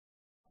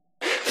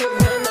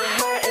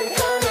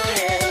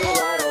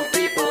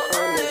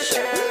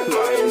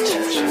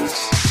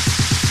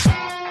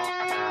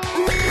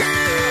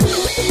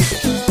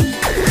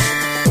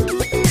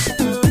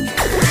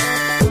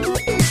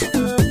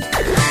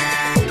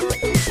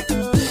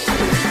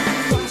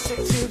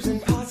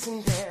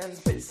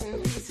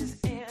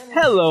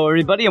Hello,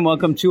 everybody, and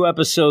welcome to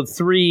episode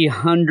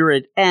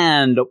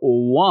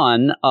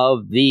 301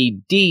 of the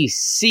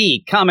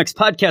DC Comics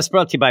Podcast,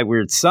 brought to you by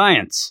Weird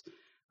Science.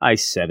 I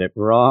said it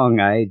wrong.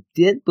 I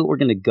did, but we're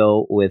going to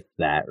go with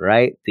that,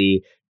 right?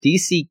 The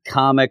DC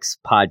Comics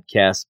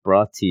Podcast,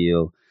 brought to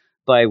you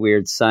by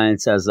Weird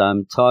Science, as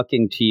I'm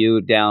talking to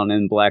you down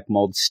in Black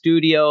Mold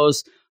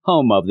Studios,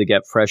 home of the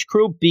Get Fresh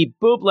crew. Beep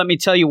boop. Let me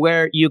tell you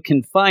where you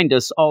can find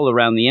us all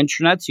around the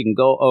internet. You can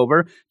go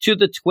over to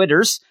the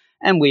Twitters,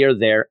 and we are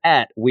there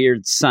at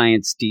Weird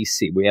Science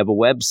DC. We have a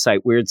website,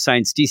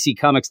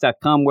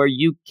 WeirdScienceDCComics.com, where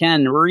you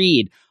can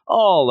read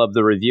all of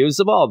the reviews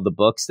of all of the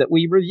books that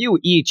we review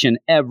each and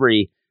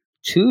every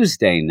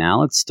Tuesday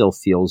now. It still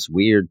feels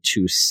weird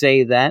to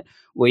say that.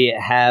 We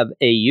have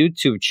a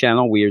YouTube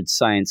channel, Weird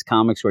Science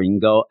Comics, where you can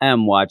go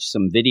and watch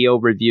some video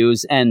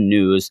reviews and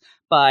news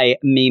by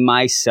me,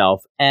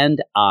 myself,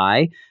 and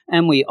I.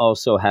 And we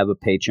also have a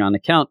Patreon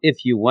account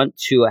if you want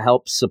to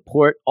help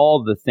support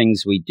all the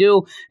things we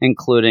do,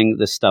 including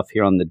the stuff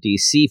here on the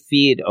DC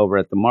feed, over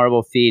at the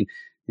Marvel feed,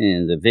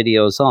 and the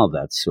videos, all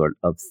that sort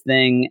of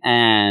thing.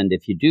 And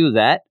if you do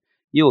that,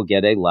 you will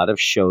get a lot of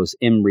shows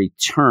in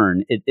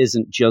return. It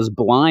isn't just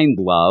blind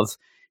love.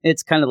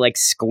 It's kind of like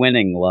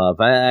squinting love.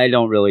 I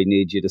don't really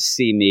need you to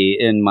see me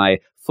in my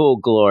full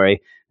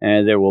glory.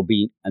 There will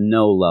be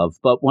no love.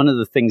 But one of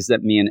the things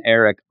that me and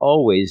Eric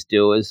always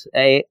do is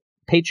a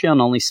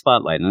Patreon-only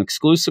spotlight, an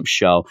exclusive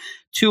show,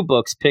 2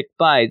 books picked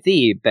by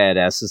the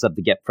badasses of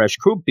the Get Fresh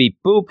crew, Beep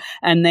Boop,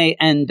 and they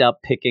end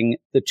up picking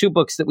the 2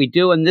 books that we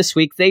do. And this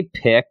week they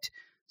picked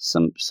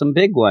some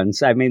big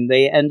ones. I mean,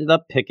 they ended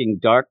up picking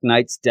Dark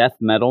Knight's Death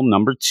Metal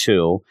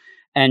 #2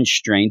 and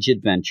Strange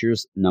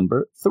Adventures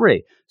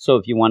 #3. So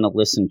if you want to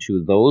listen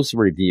to those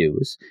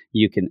reviews,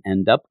 you can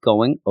end up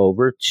going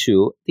over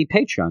to the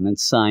Patreon and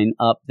sign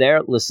up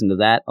there. Listen to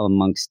that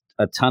amongst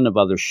a ton of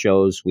other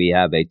shows. We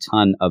have a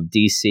ton of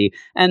DC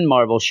and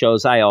Marvel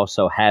shows. I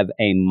also have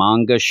a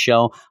manga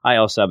show. I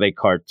also have a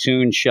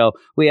cartoon show.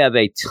 We have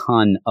a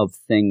ton of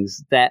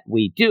things that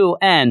we do.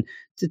 And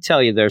to tell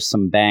you there's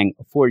some bang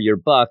for your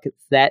buck,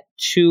 that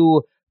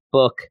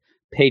 2-book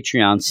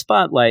Patreon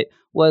spotlight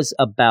was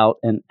about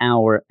an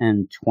hour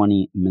and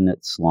 20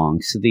 minutes long.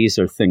 So these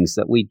are things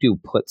that we do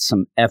put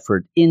some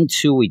effort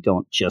into. We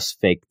don't just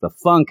fake the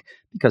funk,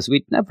 because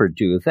we'd never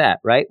do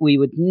that, right? We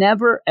would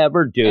never,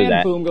 ever do that.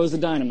 And boom goes the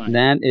dynamite.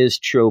 That is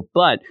true.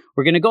 But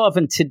we're going to go off,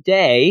 and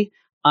today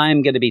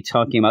I'm going to be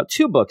talking about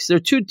 2 books. They're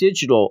 2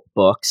 digital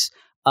books.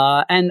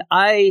 And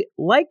I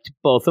liked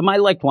both of them. I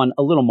liked one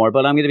a little more,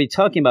 but I'm going to be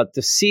talking about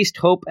Deceased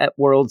Hope at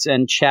World's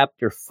End,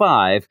 Chapter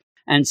 5,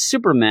 and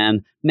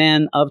Superman,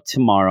 Man of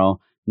Tomorrow,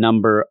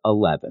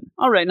 #11.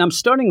 All right, and I'm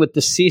starting with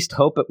Deceased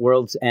Hope at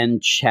World's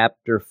End,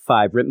 Chapter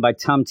 5, written by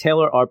Tom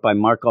Taylor, art by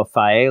Marco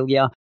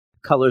Failla,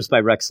 colors by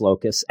Rex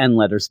Locus, and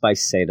letters by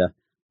Seda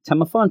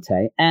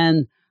Temofonte.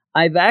 And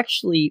I've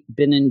actually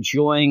been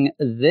enjoying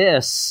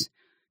this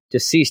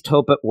Deceased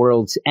Hope at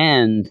World's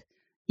End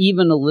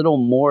even a little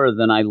more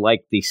than I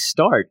like the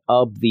start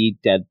of the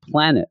Dead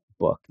Planet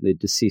book, the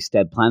Deceased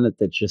Dead Planet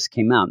that just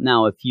came out.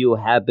 Now, if you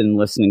have been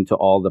listening to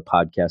all the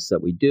podcasts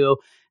that we do,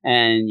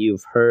 and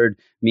you've heard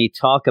me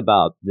talk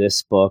about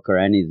this book or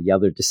any of the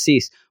other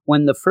Deceased,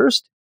 when the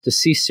first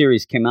Deceased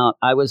series came out,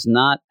 I was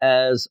not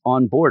as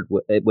on board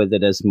with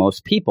it as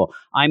most people.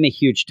 I'm a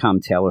huge Tom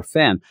Taylor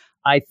fan.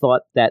 I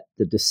thought that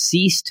the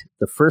Deceased,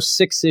 the first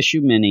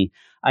 6-issue mini,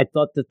 I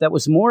thought that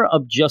was more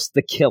of just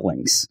the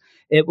killings.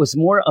 It was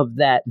more of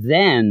that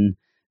than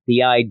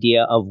the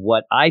idea of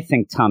what I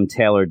think Tom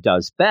Taylor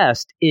does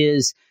best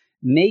is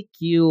make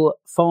you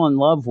fall in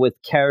love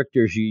with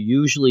characters you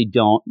usually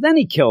don't. Then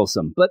he kills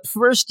them. But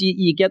first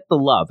you get the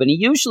love. And he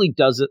usually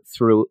does it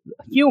through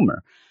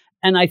humor.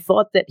 And I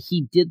thought that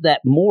he did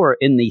that more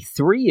in the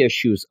 3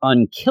 issues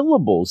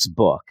Unkillables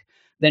book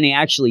than he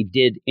actually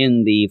did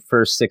in the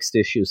first 6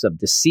 issues of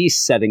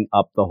Deceased, setting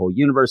up the whole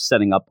universe,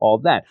 setting up all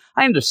that.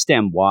 I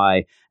understand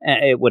why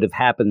it would have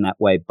happened that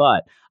way,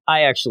 but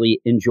I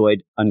actually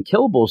enjoyed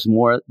Unkillables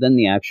more than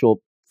the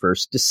actual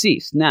first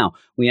Deceased. Now,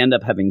 we end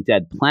up having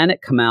Dead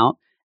Planet come out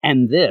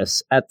and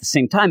this at the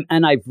same time,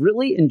 and I've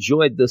really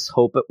enjoyed this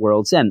Hope at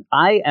World's End.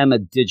 I am a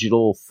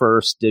digital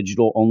first,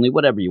 digital only,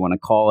 whatever you want to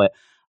call it.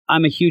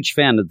 I'm a huge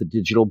fan of the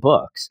digital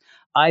books.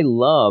 I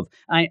know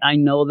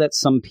that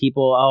some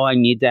people, I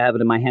need to have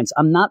it in my hands.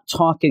 I'm not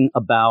talking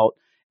about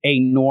a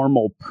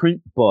normal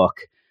print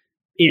book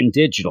in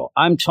digital.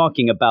 I'm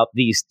talking about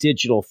these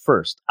digital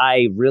first.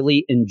 I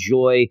really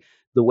enjoy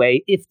the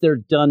way, if they're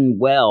done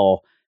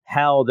well,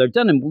 how they're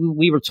done. And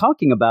we were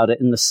talking about it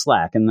in the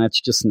Slack, and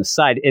that's just an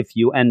aside. If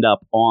you end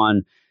up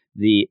on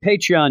the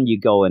Patreon, you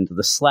go into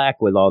the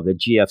Slack with all the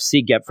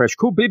GFC Get Fresh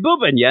Cool People,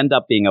 and you end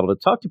up being able to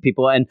talk to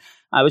people. And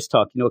I was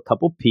talking to a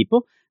couple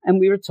people, and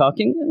we were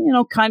talking,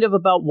 kind of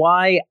about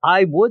why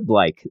I would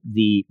like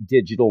the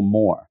digital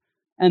more.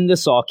 And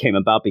this all came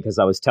about because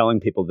I was telling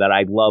people that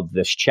I love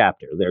this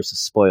chapter. There's a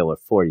spoiler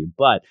for you.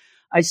 But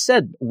I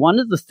said one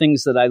of the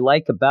things that I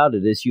like about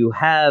it is you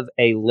have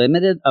a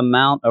limited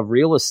amount of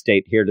real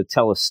estate here to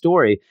tell a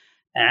story.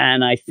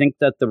 And I think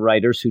that the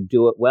writers who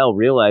do it well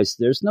realize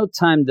there's no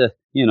time to,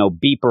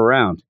 beep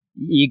around.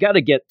 You got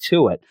to get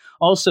to it.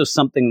 Also,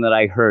 something that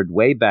I heard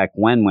way back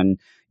when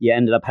you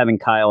ended up having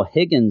Kyle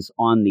Higgins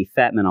on the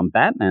Fat Man on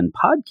Batman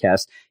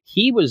podcast,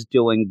 he was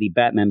doing the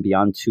Batman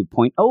Beyond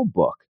 2.0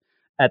 book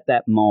at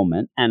that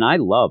moment. And I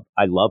love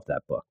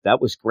that book.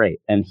 That was great.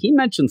 And he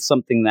mentioned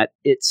something that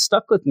it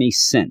stuck with me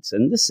since,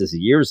 and this is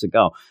years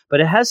ago, but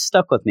it has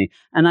stuck with me.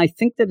 And I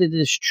think that it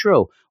is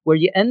true, where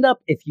you end up,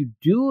 if you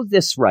do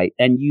this right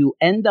and you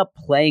end up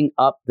playing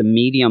up the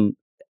medium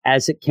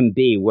as it can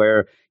be,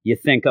 where you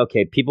think,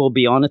 okay, people will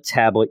be on a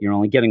tablet, you're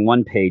only getting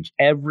one page.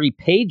 Every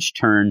page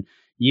turn,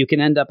 you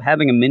can end up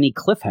having a mini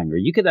cliffhanger.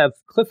 You could have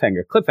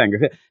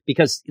cliffhanger,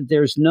 because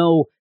there's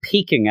no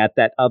peeking at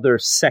that other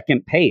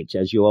second page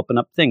as you open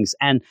up things.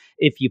 And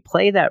if you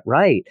play that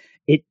right,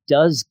 it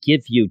does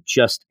give you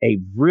just a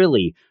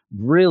really,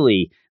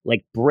 really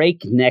like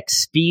breakneck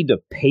speed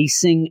of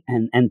pacing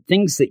and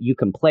things that you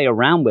can play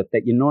around with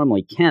that you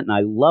normally can't. And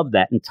I love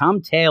that. And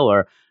Tom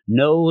Taylor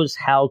knows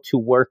how to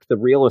work the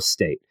real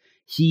estate.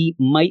 He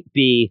might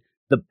be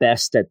the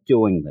best at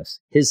doing this.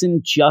 His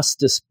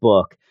Injustice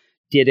book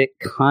did it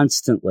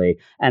constantly.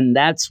 And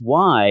that's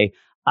why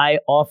I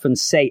often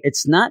say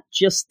it's not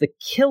just the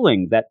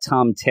killing that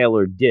Tom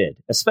Taylor did,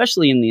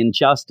 especially in the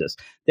Injustice.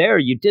 There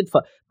you did,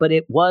 but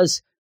it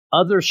was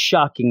other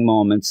shocking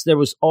moments. There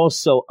was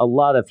also a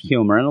lot of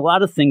humor and a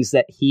lot of things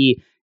that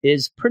he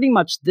is pretty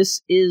much,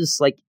 this is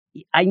like,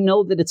 I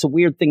know that it's a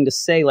weird thing to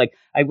say. Like,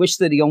 I wish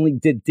that he only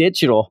did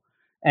digital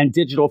and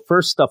digital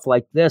first stuff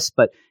like this,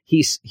 but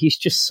he's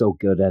just so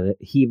good at it.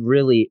 He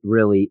really,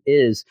 really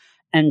is.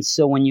 And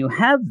so when you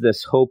have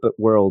this Hope at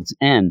World's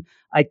End,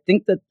 I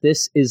think that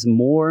this is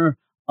more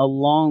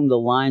along the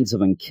lines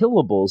of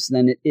Unkillables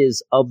than it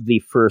is of the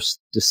first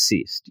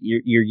Deceased.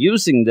 You're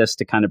using this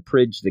to kind of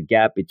bridge the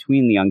gap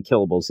between the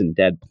Unkillables and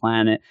Dead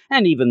Planet,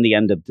 and even the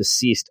end of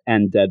Deceased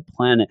and Dead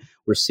Planet.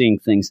 We're seeing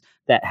things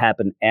that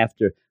happen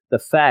after the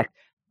fact,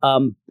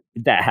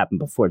 that happened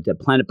before Dead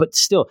Planet, but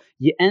still,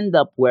 you end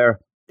up where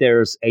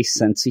there's a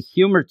sense of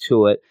humor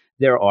to it.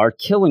 There are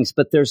killings,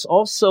 but there's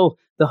also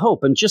the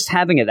hope, and just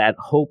having it at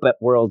Hope at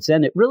World's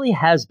End, it really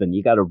has been.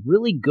 You got a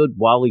really good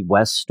Wally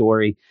West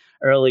story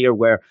earlier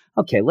where,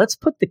 okay, let's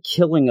put the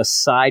killing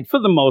aside. For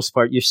the most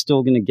part, you're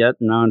still going to get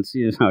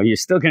you're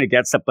still going to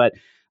get stuff, but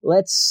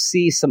let's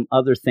see some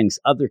other things,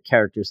 other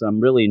characters. I'm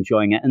really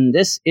enjoying it. And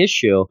this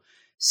issue,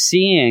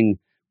 seeing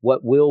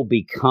what will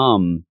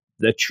become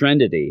the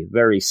Trinity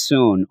very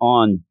soon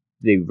on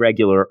the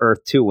regular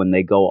Earth 2 when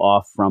they go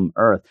off from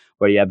Earth,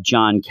 where you have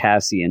John,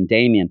 Cassie, and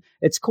Damian.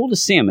 It's cool to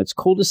see them. It's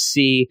cool to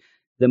see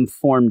them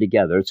form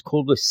together. It's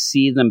cool to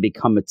see them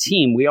become a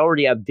team. We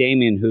already have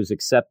Damian, who's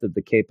accepted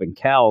the cape and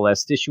cowl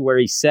last issue, where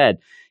he said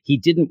he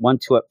didn't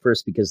want to at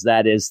first because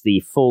that is the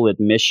full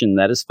admission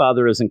that his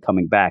father isn't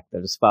coming back,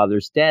 that his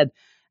father's dead.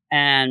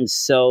 And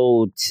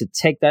so to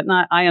take that,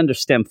 and I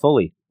understand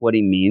fully what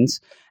he means.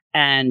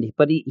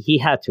 But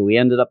he had to. He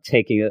ended up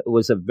taking it. It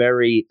was a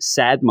very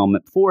sad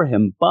moment for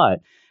him.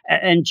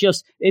 And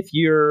just if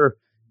you're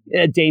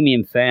a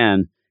Damian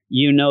fan,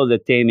 you know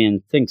that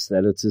Damian thinks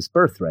that it's his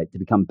birthright to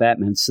become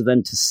Batman. So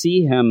then to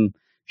see him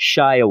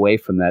shy away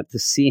from that, to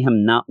see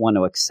him not want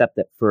to accept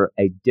it for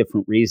a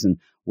different reason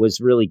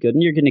was really good.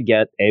 And you're going to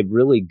get a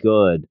really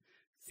good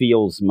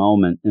feels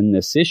moment in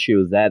this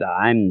issue that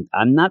I'm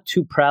not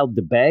too proud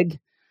to beg.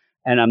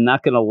 And I'm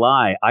not going to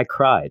lie, I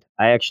cried.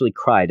 I actually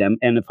cried. And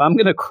if I'm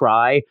going to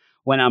cry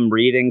when I'm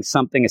reading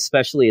something,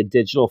 especially a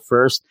digital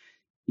first,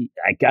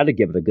 I got to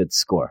give it a good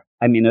score.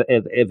 I mean,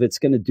 if it's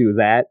going to do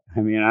that,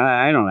 I mean,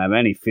 I don't have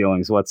any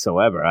feelings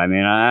whatsoever. I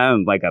mean,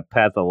 I'm like a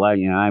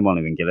pathologic, I won't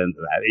even get into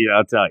that.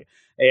 I'll tell you.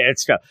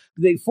 It's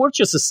the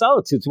Fortress of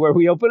Solitude is where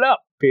we open up,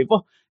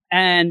 people.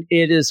 And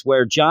it is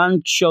where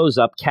John shows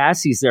up.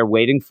 Cassie's there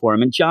waiting for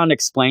him. And John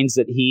explains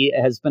that he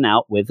has been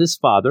out with his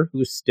father,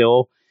 who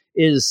still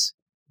is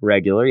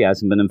regular. He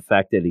hasn't been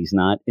infected. He's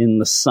not in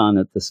the sun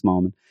at this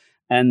moment.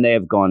 And they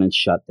have gone and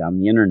shut down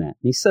the internet. And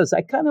he says,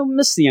 I kind of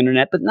miss the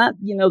internet, but not,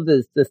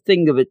 the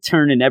thing of it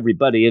turning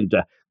everybody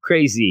into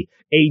crazy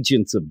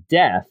agents of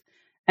death.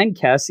 And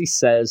Cassie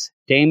says,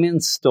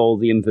 Damian stole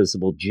the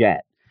invisible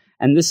jet.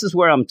 And this is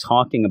where I'm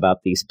talking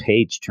about these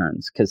page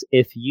turns. Because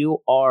if you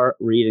are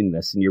reading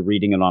this and you're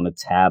reading it on a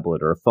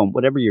tablet or a phone,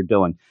 whatever you're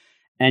doing,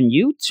 and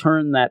you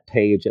turn that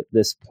page at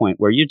this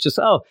point where you just,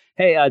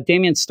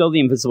 Damian stole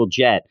the invisible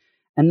jet.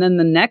 And then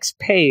the next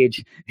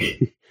page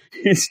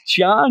is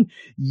John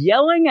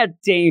yelling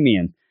at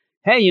Damian,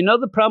 hey,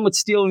 the problem with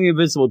stealing the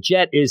invisible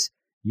jet is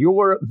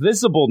your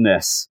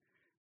visibleness.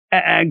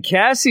 And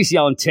Cassie's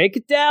yelling, take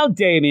it down,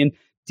 Damian.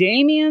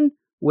 Damian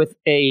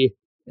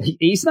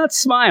he's not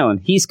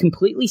smiling. He's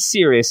completely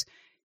serious.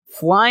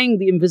 Flying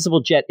the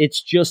invisible jet,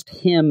 it's just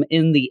him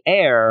in the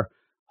air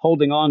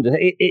holding on to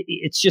it.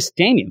 It's just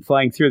Damian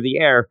flying through the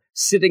air,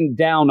 sitting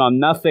down on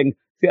nothing,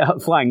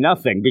 flying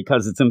nothing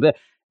because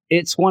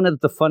it's one of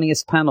the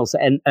funniest panels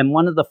and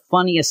one of the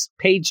funniest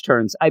page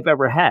turns I've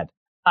ever had.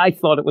 I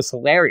thought it was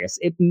hilarious.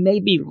 It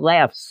made me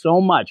laugh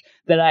so much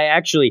that I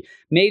actually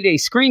made a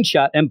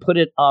screenshot and put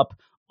it up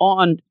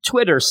on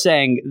Twitter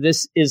saying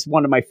this is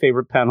one of my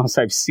favorite panels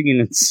I've seen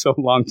in so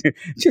long,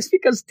 just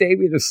because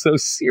Damian is so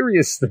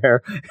serious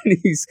there, and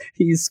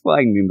he's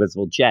flying the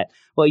invisible jet.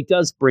 Well, he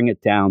does bring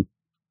it down,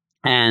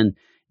 and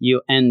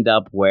you end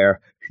up where,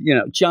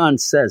 John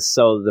says,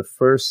 so the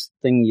first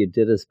thing you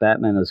did as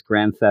Batman is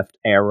Grand Theft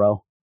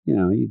Arrow.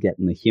 You get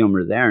in the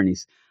humor there, and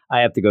I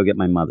have to go get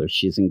my mother.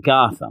 She's in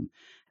Gotham.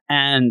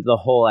 And the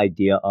whole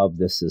idea of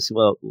this is,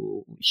 well,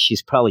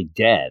 she's probably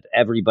dead.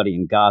 Everybody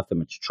in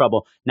Gotham, it's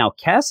trouble. Now,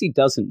 Cassie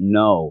doesn't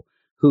know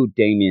who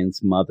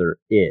Damian's mother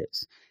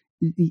is.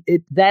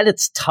 That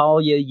it's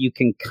Talia, you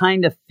can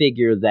kind of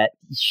figure that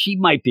she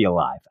might be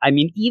alive. I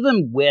mean,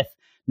 even with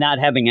not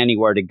having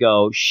anywhere to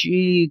go,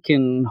 she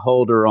can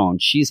hold her own.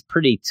 She's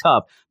pretty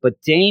tough.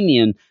 But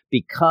Damian,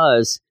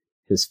 because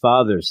his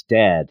father's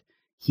dead,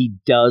 he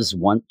does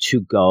want to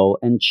go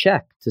and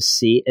check to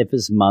see if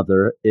his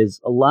mother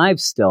is alive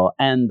still.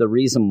 And the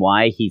reason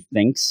why he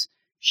thinks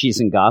she's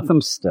in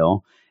Gotham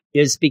still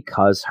is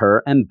because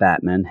her and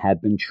Batman had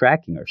been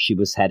tracking her. She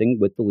was heading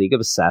with the League of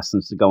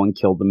Assassins to go and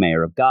kill the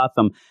mayor of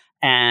Gotham.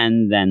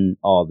 And then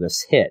all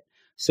this hit.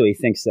 So he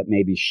thinks that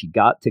maybe she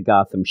got to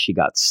Gotham, she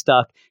got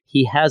stuck.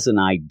 He has an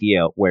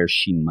idea where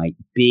she might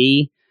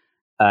be.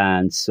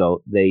 And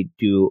so they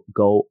do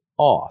go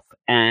off.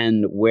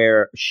 And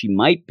where she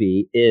might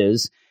be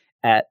is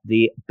at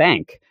the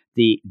bank,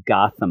 the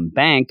Gotham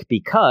Bank,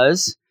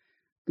 because,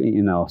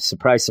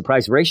 surprise,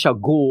 surprise, Ra's al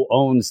Ghul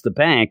owns the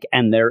bank,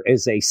 and there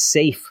is a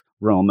safe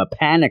room, a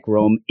panic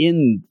room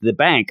in the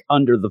bank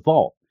under the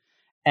vault.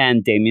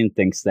 And Damian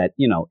thinks that,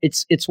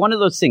 it's one of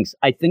those things.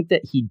 I think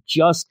that he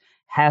just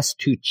has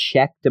to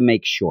check to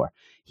make sure.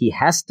 He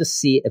has to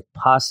see if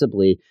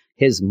possibly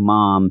his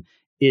mom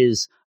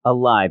is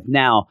alive.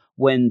 Now,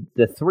 when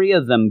the three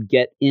of them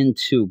get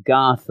into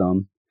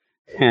Gotham,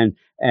 and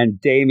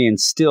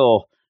Damian's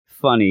still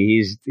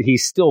funny,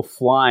 he's still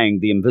flying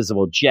the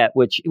invisible jet,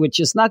 which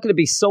is not going to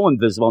be so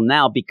invisible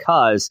now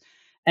because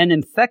an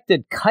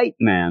infected Kite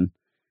Man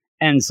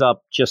ends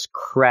up just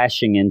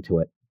crashing into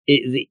it.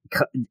 The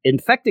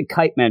infected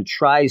Kite Man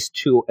tries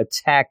to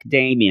attack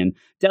Damian,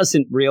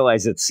 doesn't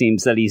realize, it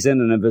seems, that he's in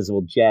an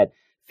invisible jet,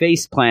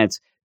 face plants,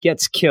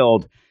 gets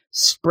killed,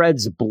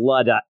 spreads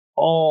blood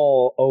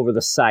all over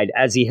the side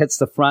as he hits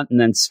the front, and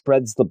then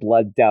spreads the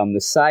blood down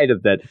the side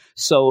of it.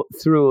 So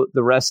through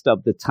the rest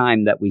of the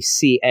time that we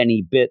see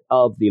any bit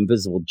of the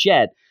invisible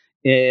jet,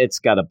 it's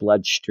got a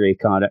blood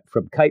streak on it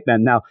from Kite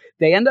Man. Now,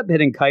 they end up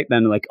hitting Kite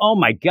Man like, oh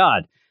my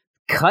God,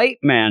 Kite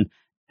Man.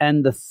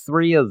 And the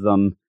three of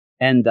them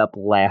end up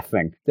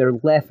laughing. They're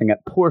laughing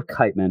at poor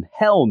Kite Man.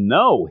 Hell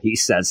no, he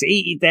says.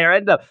 They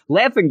end up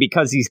laughing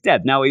because he's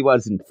dead. Now, he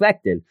was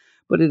infected,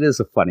 but it is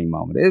a funny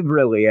moment. It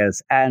really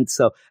is. And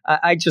so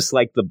I just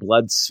like the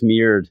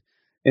blood-smeared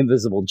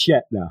invisible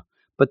jet now.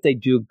 But they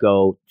do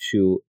go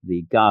to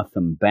the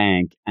Gotham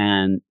Bank,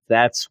 and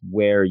that's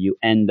where you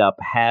end up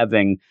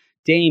having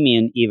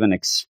Damian even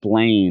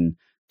explain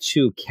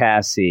to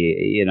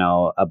Cassie,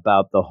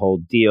 about the whole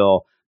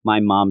deal. My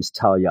mom's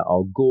Talia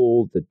al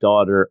Ghul, the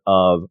daughter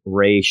of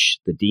Ra's,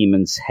 the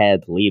Demon's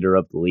Head, leader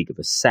of the League of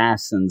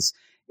Assassins.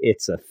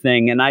 It's a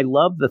thing. And I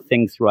love the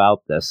thing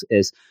throughout this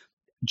is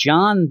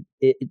John,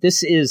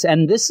 this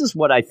is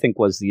what I think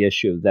was the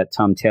issue, that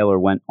Tom Taylor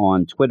went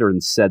on Twitter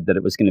and said that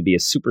it was going to be a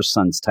Super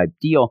Sons type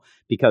deal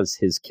because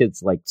his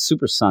kids liked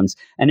Super Sons,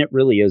 and it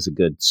really is a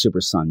good Super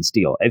Sons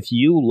deal. If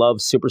you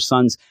love Super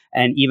Sons,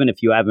 and even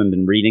if you haven't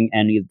been reading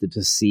any of the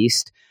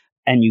deceased,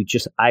 and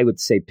I would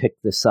say pick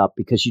this up,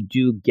 because you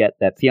do get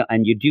that feel,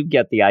 and you do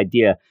get the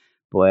idea,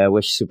 boy, I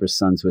wish Super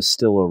Sons was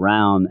still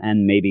around,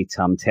 and maybe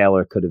Tom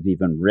Taylor could have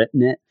even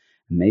written it.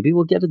 Maybe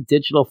we'll get a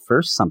digital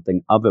first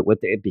something of it.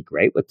 It'd be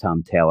great with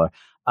Tom Taylor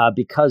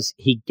because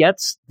he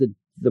gets the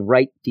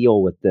right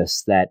deal with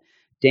this, that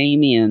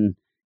Damian,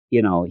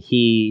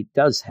 he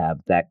does have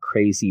that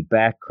crazy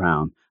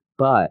background,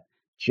 but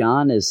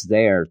John is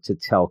there to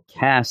tell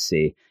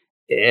Cassie,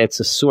 it's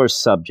a sore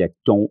subject.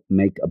 Don't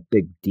make a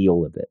big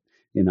deal of it.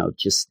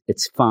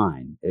 It's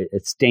fine.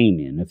 It's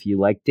Damian. If you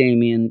like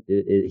Damian,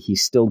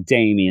 he's still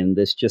Damian.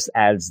 This just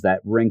adds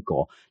that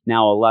wrinkle.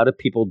 Now, a lot of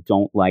people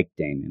don't like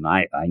Damian.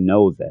 I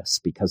know this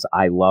because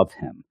I love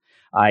him.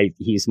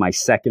 He's my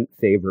second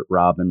favorite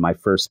Robin, my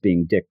first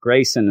being Dick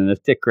Grayson. And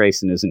if Dick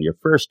Grayson isn't your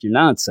first, you're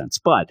nonsense.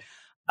 But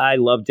I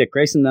love Dick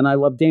Grayson, then I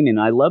love Damian.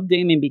 I love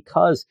Damian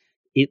because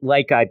I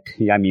like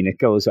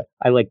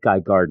Guy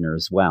Gardner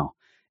as well.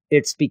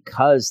 It's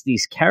because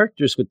these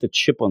characters with the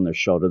chip on their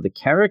shoulder, the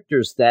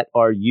characters that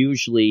are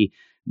usually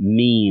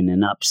mean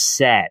and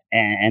upset,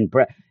 and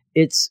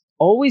it's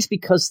always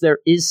because there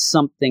is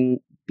something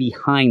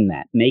behind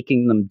that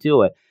making them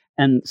do it.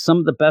 And some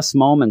of the best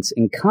moments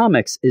in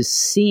comics is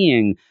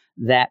seeing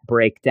that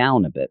break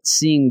down a bit,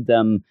 seeing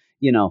them,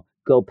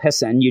 go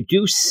past. And you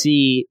do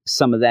see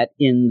some of that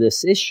in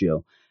this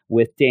issue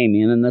with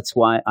Damian, and that's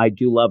why I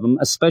do love him,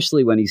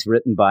 especially when he's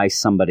written by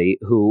somebody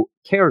who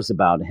cares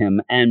about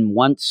him and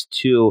wants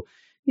to,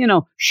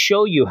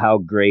 show you how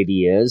great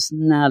he is.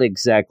 Not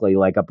exactly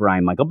like a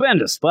Brian Michael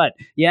Bendis, but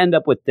you end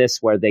up with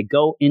this where they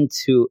go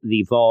into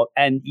the vault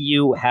and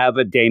you have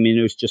a Damian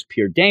who's just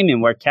pure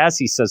Damian, where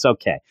Cassie says,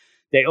 okay,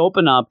 they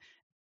open up.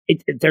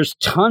 There's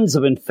tons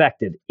of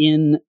infected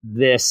in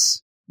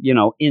this,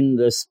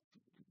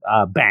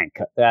 bank.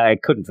 I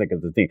couldn't think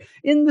of the thing.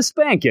 In this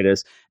bank it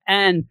is.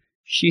 And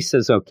she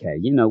says, okay,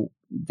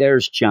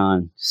 there's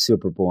John,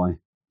 Superboy.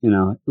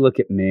 Look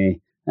at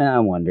me.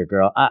 Wonder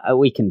Girl.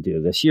 We can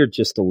do this. You're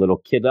just a little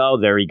kid. Oh,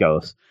 there he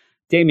goes.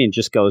 Damian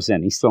just goes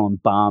in. He's throwing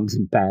bombs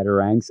and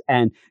batarangs.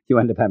 And you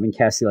end up having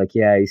Cassie like,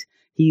 yeah,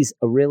 he's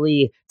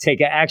really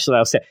actually,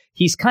 I'll say,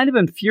 he's kind of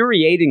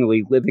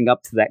infuriatingly living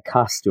up to that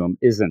costume,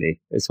 isn't he?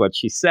 Is what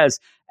she says.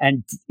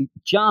 And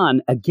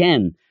John,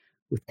 again,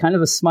 with kind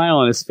of a smile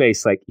on his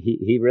face, like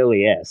he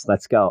really is.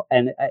 Let's go.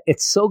 And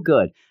it's so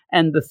good.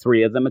 And the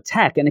three of them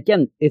attack. And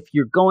again, if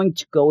you're going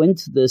to go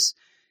into this,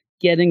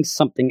 getting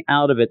something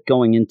out of it,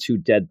 going into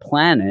Dead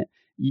Planet,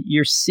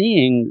 you're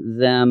seeing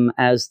them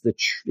as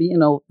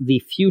the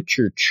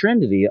future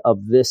trinity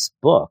of this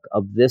book,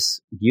 of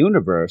this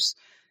universe,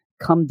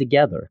 come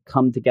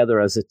together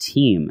as a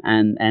team.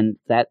 And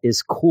that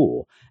is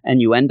cool.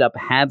 And you end up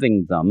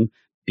having them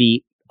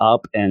beat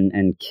up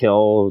and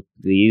kill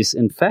these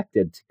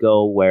infected to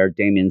go where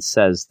Damian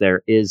says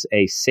there is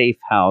a safe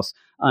house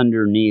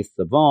underneath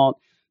the vault.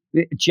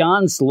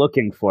 John's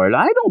looking for it.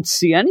 I don't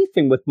see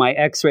anything with my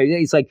x-ray.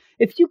 He's like,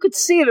 if you could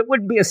see it, it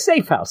wouldn't be a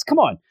safe house. Come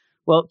on.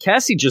 Well,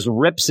 Cassie just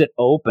rips it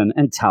open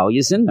and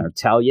Talia's in there.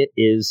 Talia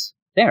is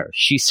there.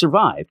 She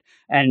survived.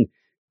 And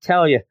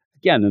Talia,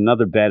 again,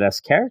 another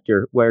badass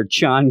character where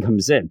John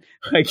comes in.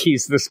 Like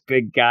he's this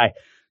big guy.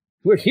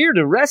 We're here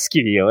to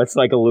rescue you. It's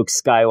like a Luke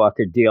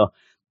Skywalker deal.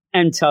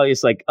 And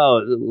Talia's like,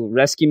 oh,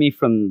 rescue me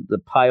from the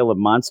pile of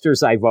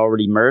monsters I've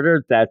already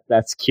murdered?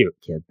 That's cute,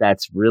 kid.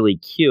 That's really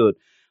cute.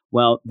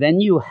 Well, then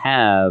you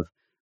have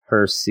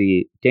her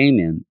see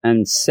Damian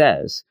and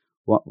says,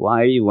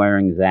 why are you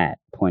wearing that?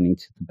 Pointing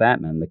to the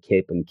Batman, the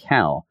cape and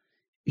cowl.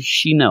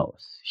 She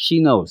knows. She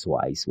knows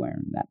why he's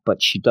wearing that,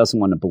 but she doesn't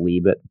want to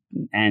believe it.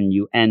 And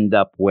you end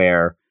up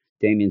where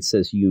Damian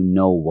says, you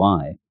know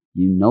why.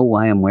 You know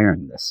why I'm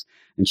wearing this.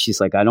 And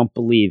she's like, I don't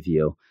believe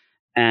you.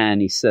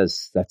 And he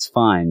says, that's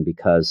fine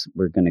because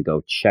we're going to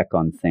go check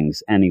on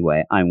things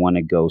anyway. I want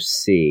to go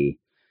see,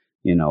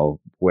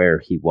 where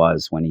he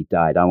was when he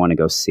died. I want to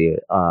go see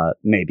it,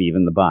 maybe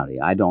even the body.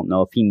 I don't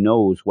know if he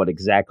knows what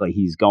exactly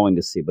he's going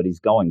to see, but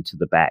he's going to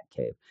the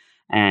Batcave.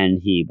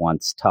 And he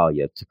wants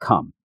Talia to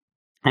come.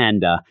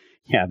 And,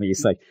 but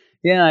he's like,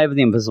 yeah, I have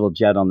the invisible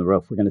jet on the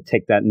roof. We're going to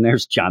take that. And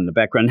there's John in the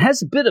background. It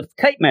has a bit of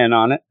Kite Man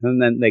on it.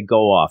 And then they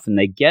go off and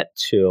they get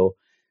to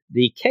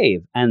the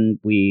cave. And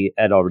we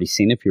had already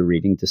seen, if you're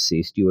reading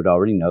Deceased, you would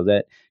already know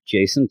that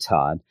Jason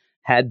Todd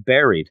had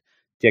buried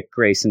Dick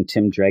Grayson,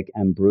 Tim Drake,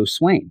 and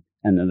Bruce Wayne,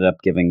 and ended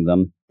up giving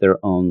them their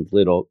own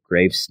little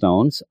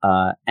gravestones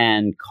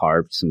and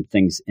carved some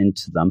things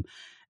into them.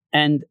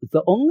 And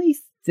the only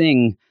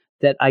thing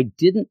that I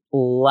didn't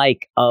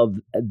like of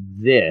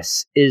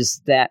this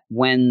is that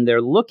when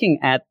they're looking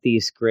at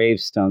these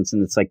gravestones,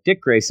 and it's like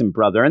Dick Grayson,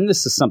 brother, and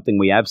this is something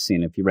we have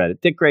seen if you read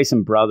it, Dick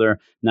Grayson, brother,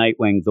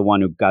 Nightwing, the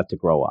one who got to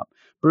grow up.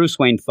 Bruce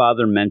Wayne,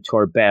 father,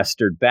 mentor,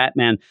 bastard,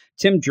 Batman,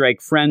 Tim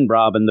Drake, friend,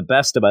 Robin, the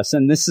best of us.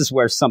 And this is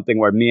where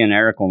me and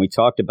Eric, when we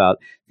talked about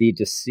the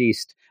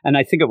Deceased, and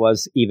I think it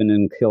was even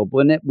in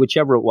Kilbwin,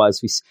 whichever it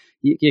was,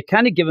 you're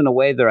kind of giving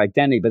away their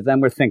identity, but then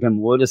we're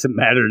thinking, what does it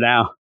matter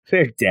now?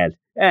 They're dead.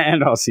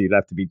 And also you'd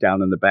have to be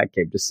down in the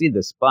Batcave to see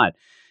this. But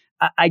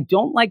I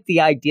don't like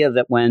the idea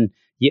that when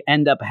you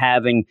end up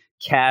having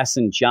Cass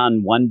and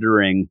John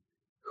wondering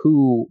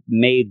who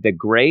made the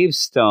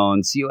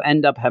gravestones, you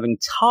end up having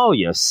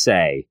Talia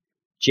say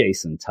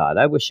Jason Todd.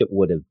 I wish it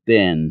would have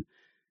been,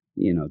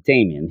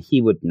 Damian.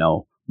 He would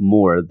know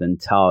more than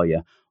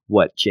Talia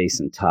what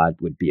Jason Todd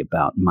would be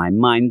about. In my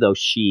mind, though,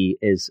 she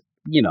is,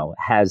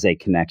 has a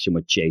connection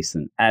with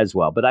Jason as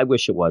well. But I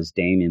wish it was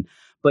Damian.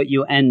 But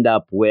you end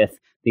up with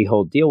the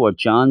whole deal where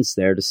John's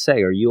there to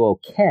say, are you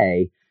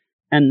okay?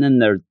 And then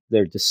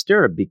they're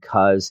disturbed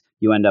because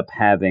you end up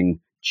having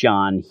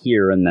John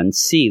hear and then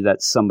see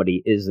that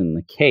somebody is in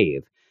the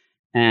cave.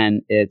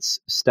 And it's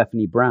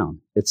Stephanie Brown.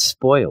 It's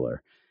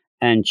Spoiler.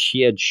 And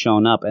she had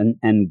shown up.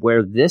 And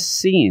where this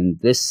scene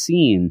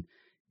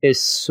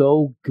is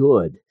so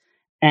good.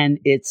 And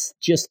it's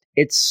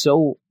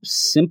so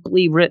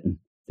simply written.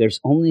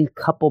 There's only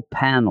a couple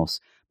panels.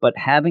 But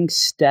having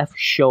Steph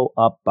show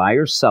up by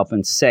herself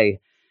and say,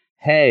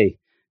 hey,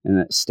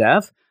 and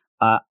Steph,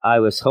 I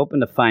was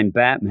hoping to find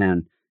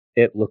Batman.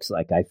 It looks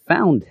like I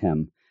found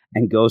him.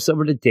 And goes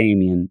over to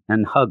Damian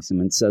and hugs him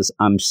and says,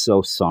 I'm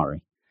so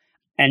sorry.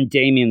 And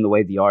Damian, the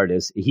way the art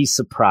is, he's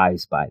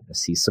surprised by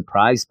this. He's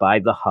surprised by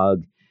the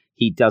hug.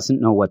 He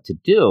doesn't know what to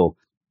do.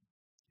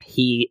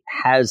 He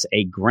has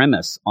a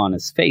grimace on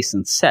his face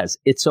and says,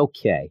 it's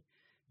okay.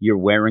 You're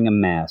wearing a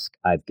mask.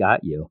 I've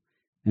got you.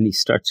 And he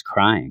starts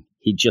crying.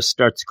 He just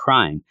starts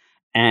crying.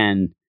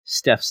 And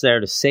Steph's there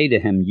to say to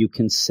him, you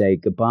can say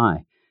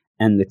goodbye.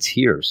 And the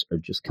tears are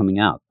just coming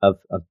out of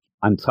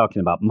I'm talking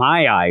about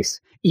my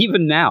eyes.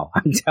 Even now,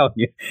 I'm telling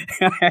you,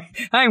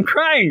 I'm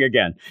crying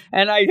again.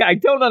 And I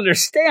don't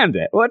understand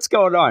it. What's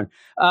going on?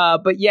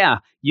 But yeah,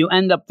 you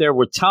end up there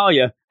with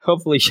Talia.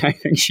 Hopefully, I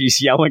think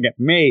she's yelling at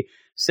me,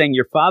 saying,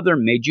 your father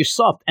made you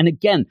soft. And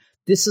again,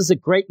 this is a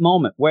great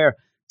moment where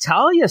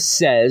Talia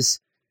says,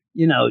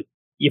 your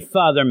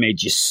father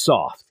made you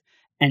soft.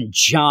 And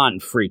John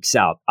freaks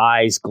out,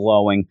 eyes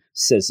glowing,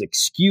 says,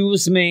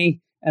 excuse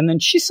me. And then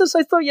she says,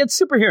 I thought you had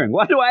super hearing.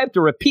 Why do I have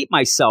to repeat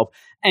myself?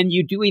 And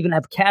you do even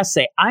have Cass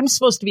say, I'm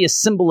supposed to be a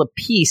symbol of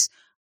peace.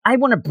 I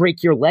want to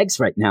break your legs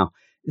right now.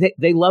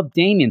 They love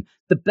Damien.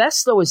 The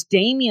best, though, is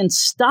Damien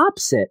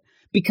stops it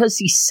because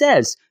he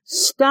says,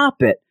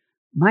 stop it.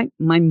 My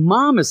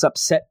mom is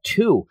upset,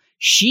 too.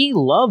 She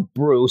loved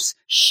Bruce.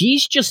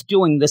 She's just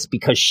doing this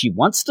because she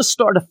wants to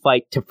start a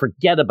fight to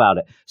forget about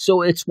it.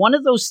 So it's one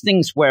of those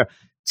things where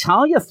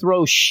Talia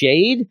throws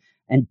shade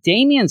and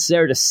Damien's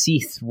there to see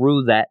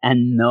through that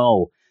and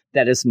know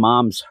that his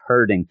mom's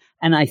hurting.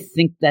 And I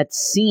think that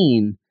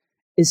scene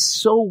is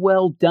so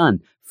well done.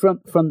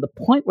 From the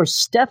point where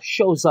Steph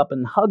shows up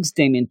and hugs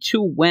Damien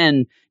to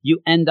when you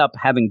end up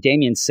having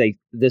Damien say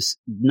this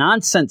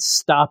nonsense,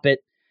 stop it.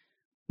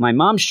 My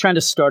mom's trying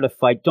to start a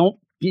fight. Don't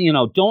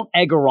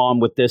egg her on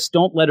with this.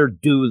 Don't let her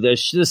do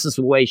this. This is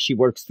the way she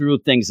works through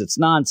things. It's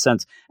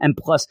nonsense. And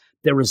plus,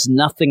 there is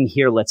nothing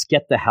here. Let's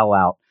get the hell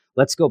out.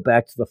 Let's go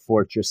back to the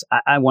fortress.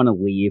 I want to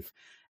leave.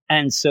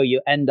 And so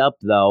you end up,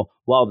 though,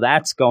 while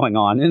that's going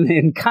on,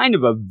 in kind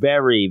of a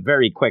very,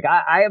 very quick.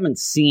 I haven't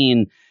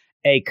seen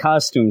a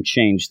costume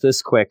change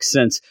this quick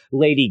since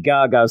Lady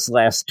Gaga's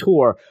last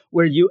tour,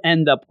 where you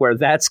end up where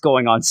that's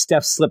going on.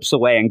 Steph slips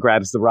away and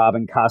grabs the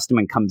Robin costume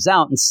and comes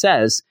out and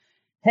says,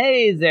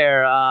 hey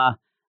there,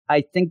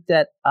 I think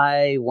that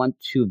I want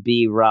to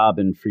be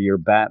Robin for your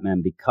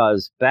Batman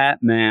because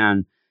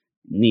Batman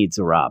needs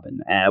a Robin.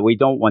 We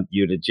don't want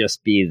you to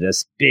just be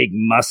this big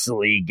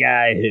muscly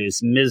guy who's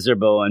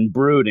miserable and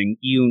brooding.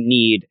 You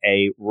need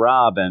a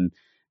Robin,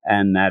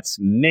 and that's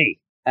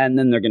me. And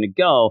then they're going to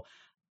go.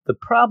 The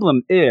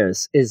problem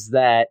is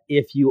that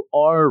if you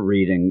are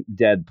reading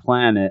Dead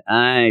Planet,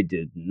 I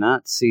did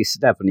not see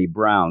Stephanie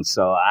Brown,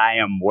 so I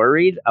am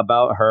worried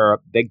about her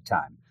big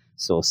time.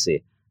 So we'll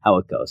see how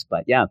it goes.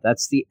 But yeah,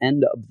 that's the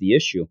end of the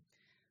issue.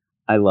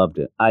 I loved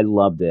it.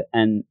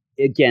 And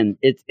again,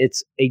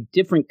 it's a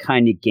different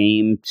kind of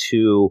game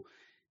to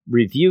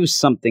review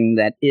something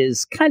that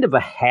is kind of a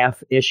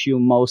half issue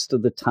most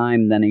of the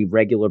time than a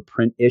regular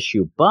print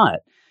issue.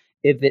 But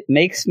if it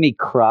makes me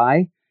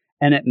cry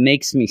and it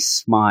makes me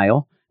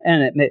smile,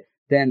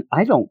 then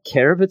I don't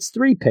care if it's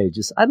 3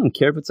 pages. I don't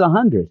care if it's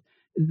 100.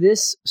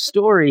 This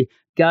story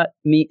got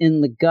me in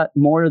the gut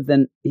more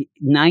than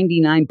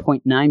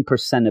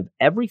 99.9% of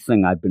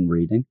everything I've been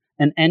reading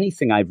and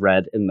anything I've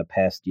read in the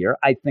past year.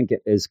 I think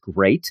it is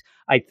great.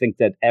 I think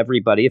that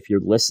everybody, if you're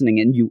listening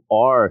and you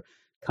are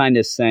kind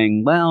of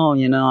saying, well,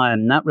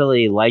 I'm not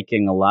really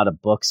liking a lot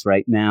of books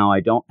right now. I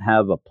don't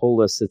have a pull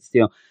list that's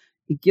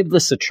give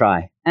this a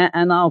try.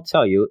 And I'll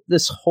tell you,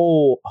 this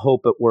whole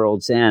Hope at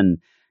World's End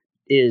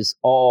is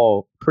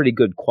all pretty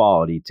good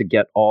quality to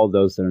get all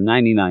those that are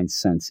 99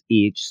 cents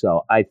each.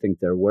 So I think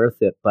they're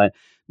worth it. But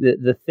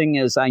the thing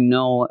is, I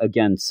know,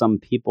 again, some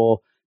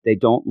people, they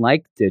don't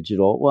like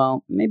digital.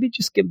 Well, maybe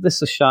just give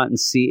this a shot and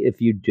see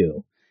if you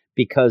do.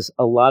 Because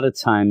a lot of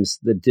times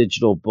the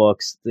digital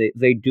books,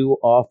 they do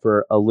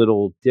offer a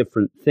little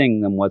different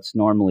thing than what's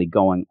normally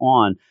going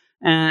on.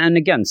 And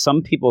again,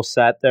 some people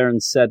sat there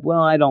and said,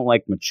 well, I don't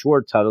like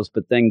mature titles,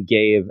 but then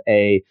gave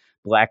a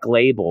Black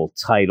Label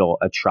title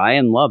a try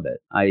and love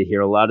it. I hear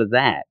a lot of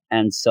that.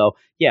 And so,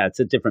 yeah, it's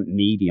a different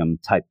medium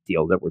type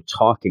deal that we're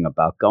talking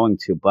about going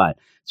to, but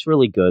it's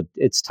really good.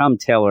 It's Tom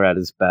Taylor at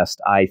his best,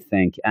 I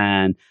think.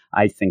 And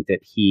I think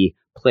that he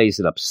plays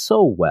it up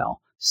so well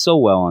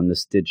on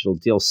this digital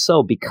deal.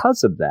 So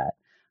because of that,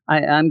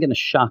 I'm going to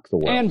shock the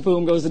world. And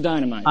boom goes the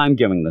dynamite. I'm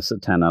giving this a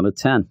 10 out of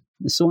 10.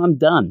 So I'm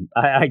done.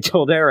 I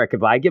told Eric,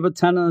 if I give a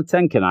 10 out of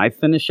 10, can I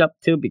finish up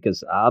too?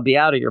 Because I'll be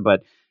out of here.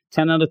 But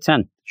 10 out of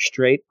 10,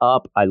 straight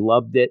up. I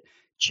loved it.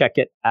 Check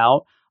it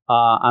out.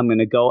 I'm going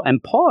to go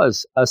and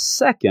pause a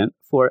second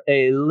for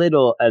a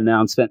little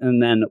announcement,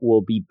 and then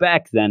we'll be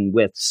back then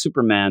with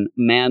Superman,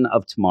 Man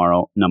of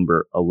Tomorrow,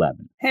 number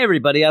 11. Hey,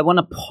 everybody. I want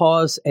to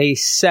pause a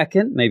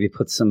second, maybe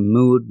put some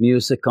mood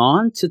music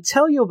on to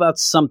tell you about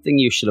something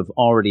you should have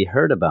already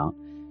heard about.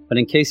 But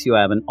in case you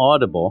haven't,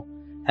 Audible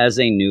has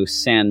a new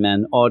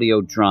Sandman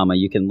audio drama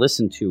you can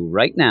listen to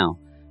right now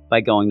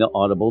by going to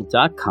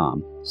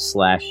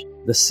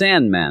audible.com/The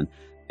Sandman.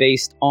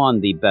 Based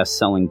on the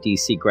best-selling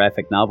DC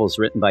graphic novels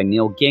written by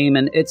Neil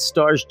Gaiman, it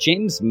stars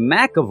James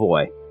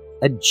McAvoy,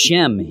 a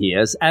gem he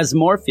is, as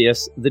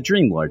Morpheus, the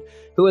Dream Lord,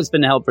 who has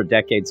been held for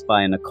decades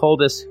by an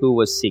occultist who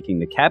was seeking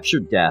to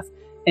capture death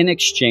in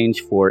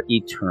exchange for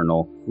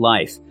eternal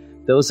life.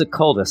 Those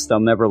occultists, they'll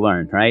never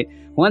learn, right?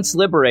 Once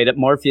liberated,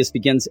 Morpheus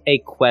begins a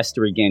quest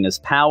to regain his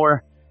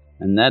power,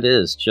 and that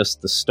is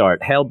just the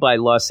start. Hailed by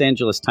Los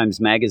Angeles Times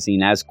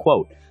Magazine as,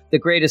 quote, the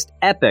greatest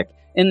epic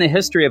in the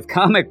history of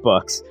comic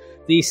books.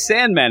 The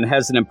Sandman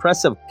has an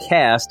impressive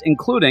cast,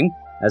 including,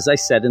 as I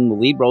said, in the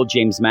lead role,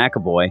 James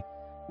McAvoy.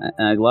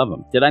 I love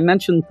him. Did I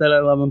mention that I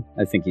love him?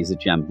 I think he's a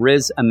gem.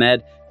 Riz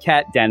Ahmed,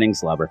 Kat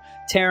Dennings, love her.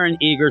 Taron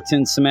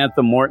Egerton,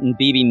 Samantha Morton,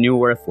 Bebe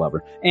Neuwirth, love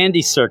her.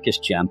 Andy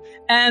Serkis, gem.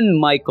 And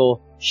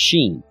Michael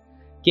Sheen.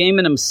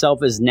 Gaiman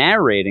himself is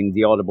narrating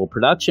the Audible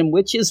production,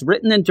 which is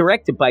written and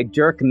directed by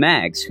Dirk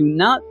Maggs, who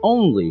not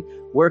only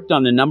worked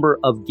on a number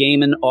of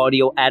Gaiman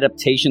audio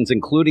adaptations,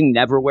 including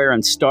Neverwhere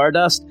and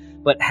Stardust,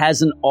 but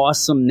has an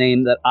awesome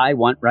name that I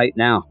want right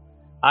now.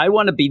 I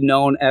want to be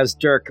known as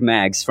Dirk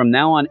Maggs. From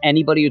now on,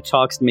 anybody who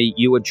talks to me,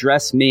 you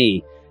address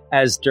me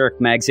as Dirk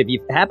Maggs. If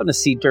you happen to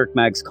see Dirk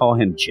Maggs, call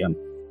him Jim.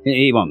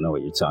 He won't know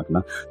what you're talking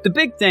about. The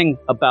big thing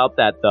about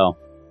that, though,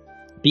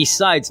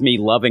 besides me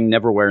loving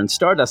Neverwhere and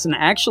Stardust and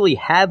actually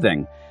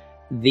having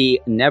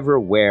the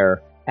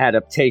Neverwhere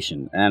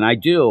adaptation, and I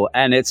do,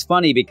 and it's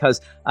funny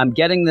because I'm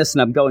getting this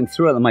and I'm going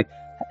through it. I'm like,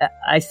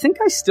 I think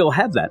I still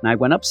have that. And I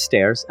went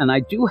upstairs and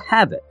I do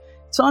have it.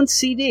 It's on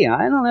CD.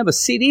 I don't have a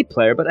CD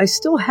player, but I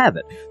still have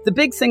it. The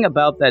big thing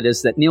about that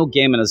is that Neil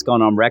Gaiman has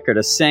gone on record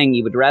as saying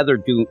he would rather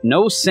do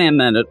no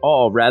Sandman at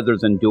all rather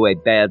than do a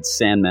bad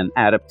Sandman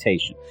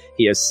adaptation.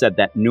 He has said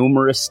that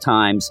numerous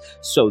times.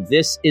 So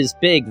this is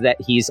big that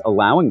he's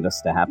allowing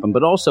this to happen,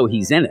 but also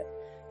he's in it.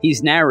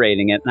 He's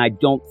narrating it, and I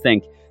don't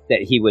think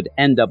that he would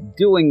end up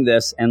doing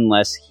this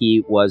unless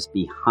he was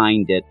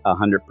behind it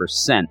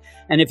 100%.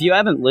 And if you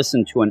haven't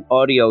listened to an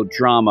audio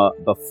drama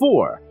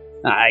before,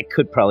 I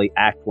could probably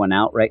act one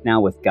out right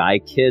now with Guy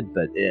Kid,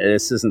 but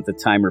this isn't the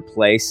time or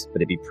place, but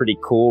it'd be pretty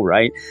cool,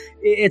 right?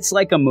 It's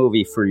like a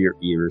movie for your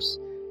ears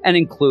and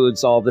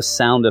includes all the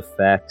sound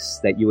effects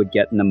that you would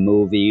get in a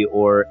movie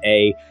or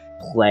a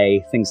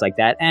play, things like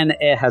that. And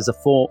it has a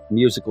full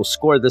musical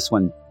score, this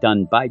one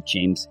done by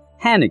James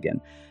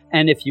Hannigan.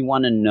 And if you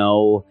want to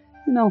know,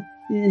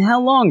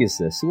 how long is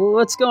this? Well,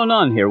 what's going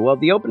on here? Well,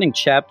 the opening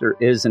chapter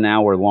is an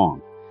hour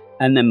long.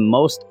 And then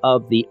most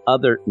of the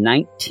other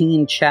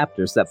 19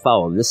 chapters that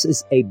follow, this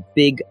is a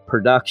big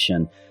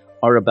production,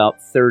 are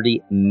about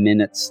 30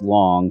 minutes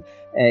long,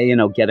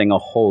 getting a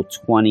whole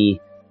 20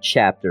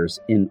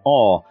 chapters in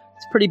all.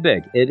 It's pretty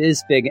big. It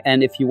is big.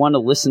 And if you want to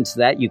listen to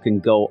that, you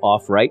can go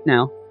off right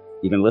now.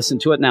 You can listen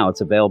to it now.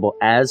 It's available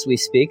as we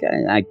speak.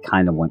 I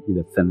kind of want you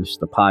to finish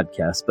the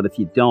podcast, but if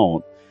you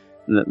don't,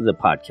 the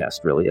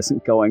podcast really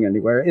isn't going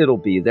anywhere. It'll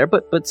be there,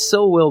 but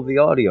so will the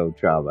audio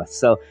drama.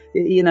 So,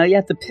 you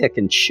have to pick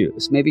and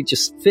choose. Maybe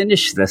just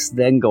finish this,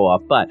 then go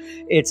off. But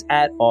it's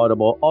at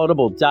Audible,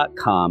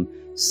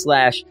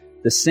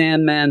 audible.com/The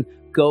Sandman.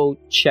 Go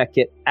check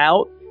it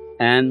out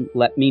and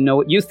let me know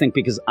what you think,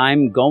 because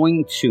I'm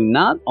going to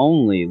not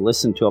only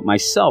listen to it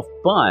myself,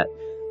 but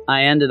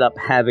I ended up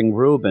having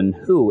Ruben,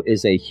 who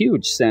is a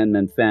huge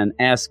Sandman fan,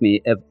 ask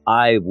me if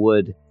I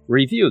would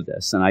review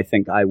this, and I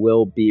think I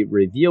will be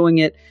reviewing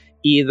it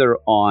either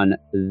on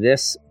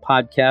this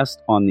podcast,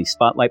 on the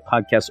Spotlight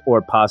podcast,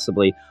 or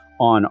possibly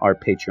on our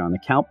Patreon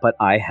account. But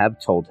I have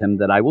told him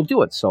that I will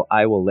do it, so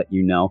I will let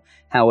you know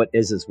how it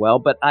is as well.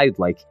 But I'd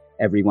like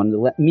everyone to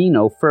let me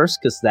know first,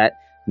 because that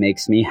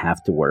makes me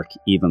have to work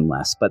even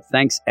less. But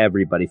thanks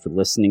everybody for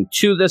listening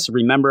to this.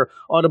 Remember,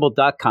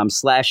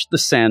 audible.com/The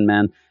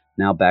Sandman.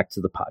 Now back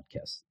to the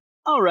podcast.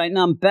 All right,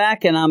 now I'm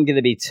back, and I'm going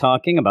to be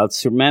talking about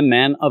Superman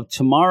Man of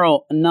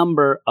Tomorrow,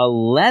 number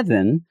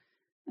 11,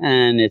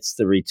 and it's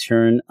the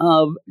return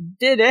of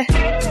Diddy.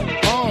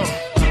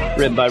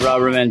 Written by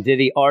Robert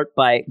Venditti, art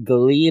by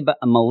Gleb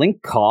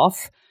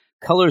Malenkoff,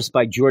 colors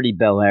by Jordi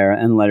Belair,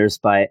 and letters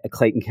by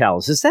Clayton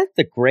Cowles. Is that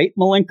the great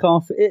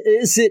Malenkoff?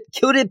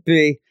 Could it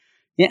be?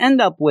 You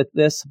end up with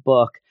this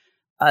book,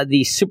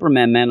 the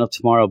Superman Man of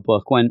Tomorrow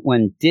book,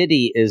 when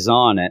Diddy is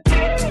on it.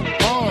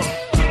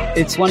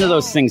 It's one of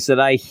those things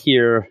that I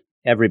hear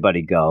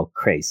everybody go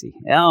crazy.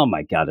 Oh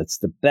my God, it's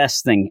the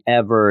best thing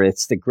ever.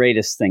 It's the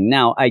greatest thing.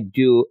 Now, I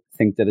do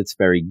think that it's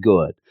very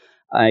good.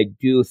 I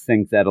do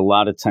think that a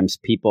lot of times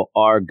people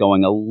are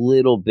going a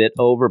little bit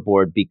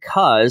overboard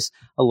because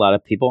a lot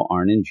of people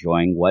aren't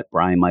enjoying what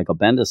Brian Michael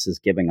Bendis is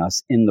giving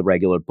us in the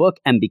regular book.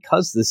 And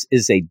because this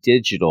is a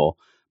digital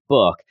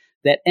book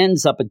that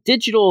ends up a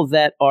digital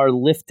that are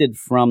lifted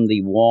from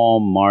the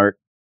Walmart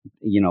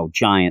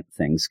giant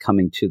things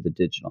coming to the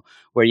digital,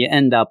 where you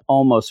end up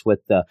almost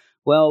with the,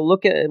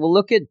 look at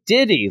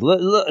Diddy.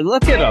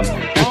 Look at him.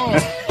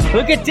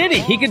 Look at Diddy.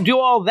 He could do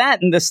all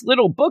that in this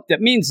little book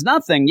that means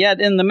nothing. Yet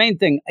in the main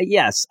thing,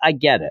 yes, I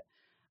get it.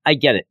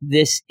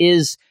 This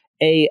is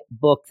a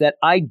book that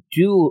I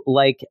do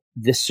like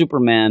the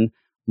Superman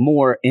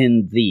more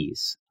in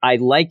these. I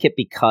like it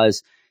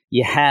because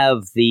you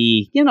have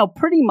the,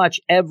 pretty much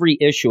every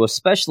issue,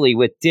 especially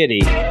with Diddy,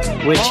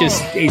 which is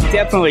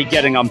definitely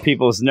getting on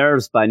people's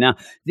nerves by now.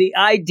 The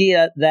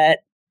idea that,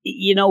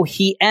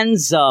 he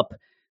ends up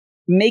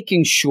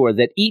making sure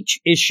that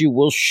each issue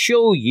will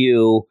show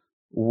you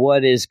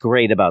what is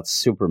great about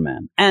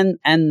Superman. And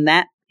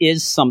that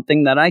is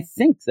something that I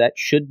think that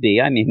should be.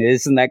 I mean,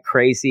 isn't that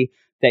crazy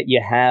that you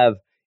have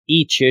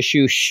each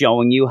issue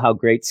showing you how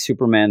great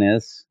Superman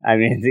is? I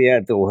mean,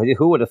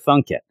 who would have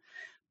thunk it?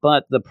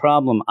 But the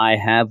problem I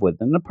have with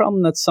them, the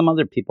problem that some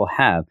other people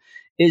have,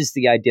 is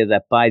the idea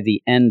that by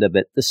the end of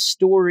it, the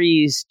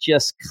stories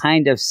just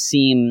kind of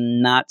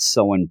seem not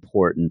so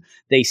important.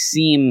 They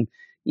seem,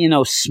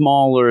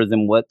 smaller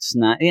than what's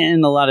not.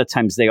 And a lot of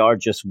times they are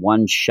just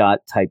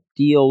one-shot type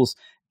deals.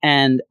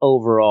 And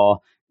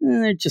overall,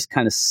 they're just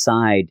kind of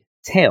side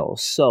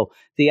tales. So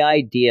the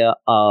idea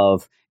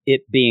of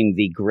it being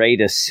the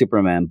greatest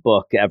Superman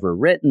book ever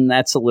written,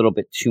 that's a little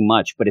bit too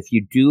much. But if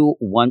you do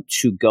want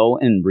to go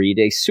and read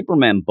a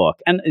Superman book,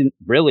 and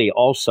really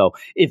also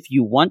if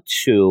you want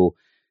to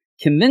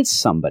convince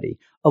somebody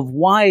of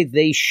why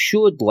they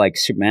should like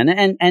Superman,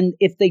 and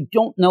if they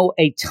don't know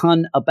a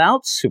ton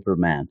about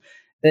Superman,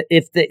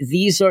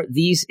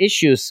 these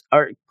issues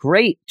are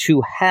great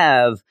to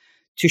have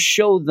to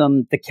show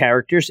them the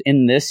characters.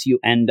 In this, you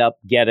end up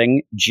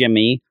getting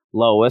Jimmy,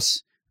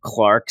 Lois,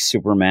 Clark,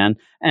 Superman,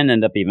 and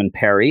end up even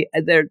Perry.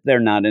 They're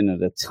not in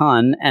it a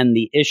ton, and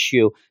the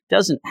issue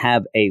doesn't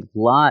have a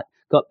lot,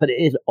 but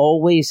it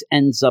always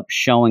ends up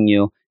showing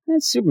you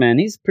that Superman,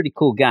 he's a pretty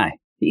cool guy.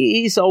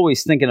 He's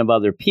always thinking of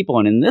other people,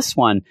 and in this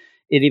one,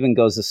 it even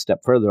goes a step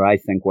further, I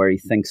think, where he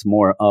thinks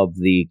more of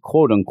the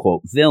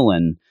quote-unquote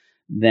villain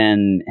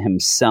than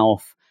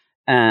himself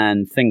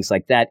and things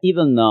like that,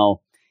 even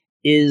though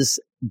is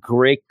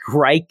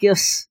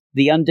Graikus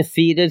the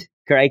undefeated?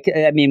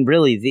 I mean,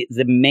 really,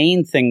 the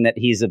main thing that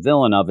he's a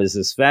villain of is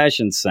his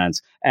fashion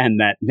sense and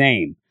that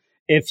name,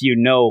 if you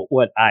know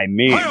what I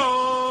mean.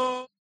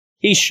 Hi-oh!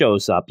 He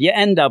shows up. You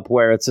end up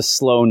where it's a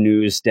slow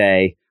news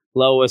day.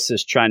 Lois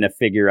is trying to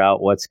figure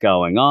out what's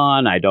going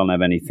on. I don't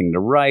have anything to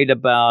write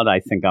about. I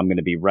think I'm going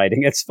to be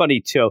writing. It's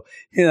funny, too.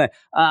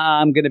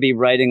 I'm going to be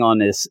writing on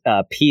this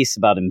piece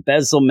about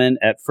embezzlement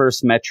at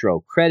First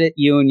Metro Credit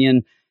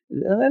Union.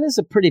 That is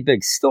a pretty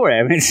big story.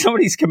 I mean,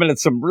 somebody's committed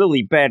some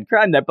really bad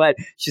crime, but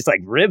she's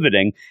like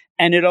riveting.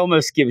 And it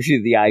almost gives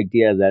you the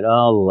idea that,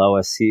 oh,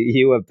 Lois,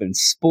 you have been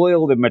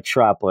spoiled in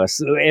Metropolis.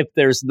 If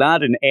there's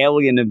not an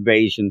alien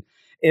invasion,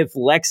 if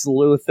Lex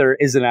Luthor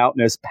isn't out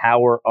in his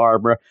power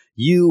armor,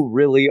 you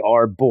really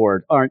are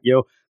bored, aren't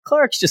you?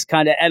 Clark's just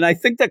kind of, and I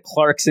think that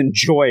Clark's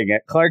enjoying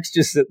it. Clark's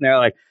just sitting there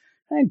like,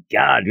 thank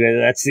God,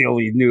 that's the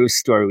only news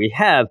story we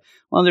have.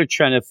 Well, they're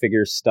trying to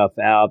figure stuff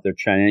out. They're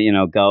trying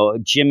to, go.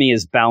 Jimmy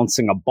is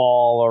bouncing a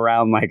ball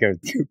around like a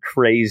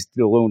crazed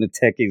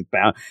lunatic. He's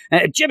bound.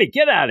 Jimmy,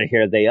 get out of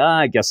here.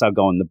 I guess I'll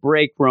go in the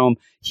break room.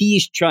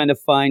 He's trying to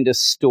find a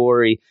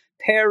story.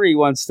 Perry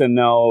wants to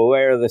know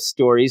where the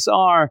stories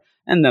are.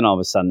 And then all of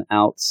a sudden,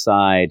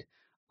 outside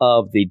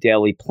of the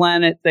Daily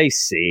Planet, they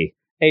see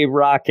a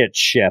rocket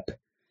ship.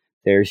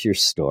 There's your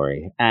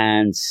story.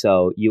 And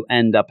so you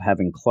end up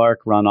having Clark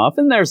run off.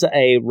 And there's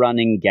a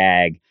running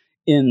gag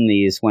in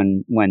these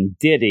when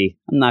Diddy,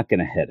 I'm not going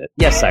to hit it.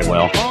 Yes, I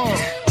will.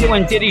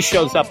 When Diddy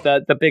shows up,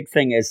 the big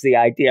thing is the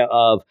idea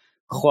of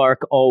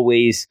Clark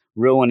always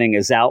ruining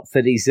his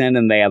outfit he's in,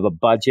 and they have a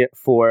budget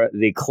for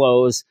the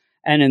clothes.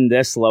 And in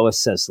this, Lois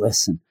says,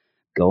 listen,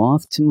 go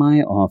off to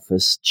my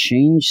office,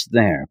 change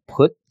there,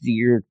 put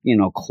your,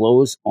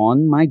 clothes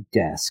on my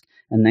desk,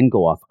 and then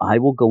go off. I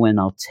will go in,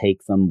 I'll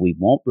take them. We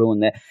won't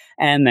ruin it.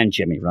 And then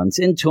Jimmy runs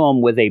into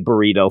him with a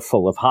burrito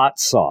full of hot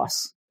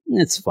sauce.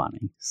 It's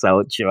funny.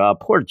 So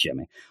poor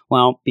Jimmy.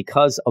 Well,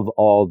 because of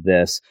all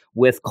this,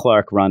 with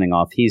Clark running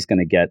off, he's going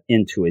to get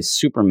into his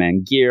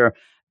Superman gear.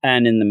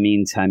 And in the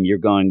meantime, you're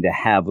going to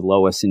have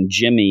Lois and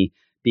Jimmy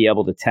be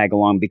able to tag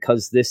along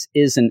because this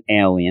is an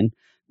alien.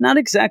 Not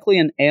exactly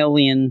an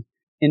alien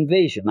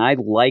invasion. I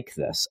like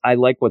this. I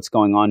like what's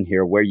going on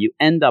here where you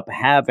end up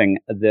having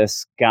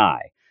this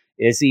guy.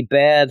 Is he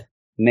bad?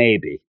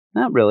 Maybe.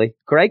 Not really.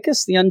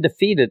 Graikus the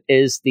Undefeated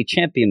is the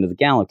champion of the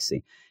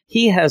galaxy.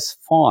 He has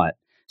fought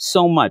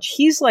so much.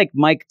 He's like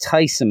Mike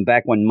Tyson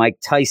back when Mike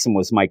Tyson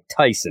was Mike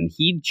Tyson.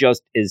 He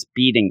just is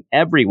beating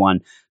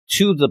everyone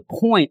to the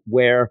point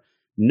where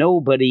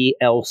nobody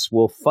else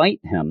will fight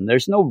him.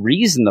 There's no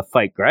reason to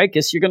fight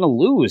Graikus. You're going to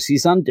lose.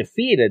 He's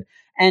undefeated.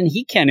 And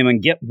he can't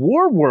even get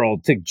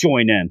Warworld to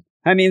join in.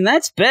 I mean,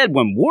 that's bad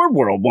when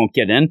Warworld won't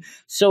get in.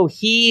 So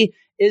he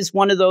is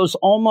one of those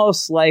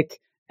almost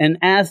like an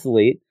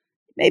athlete.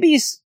 Maybe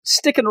he's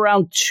sticking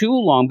around too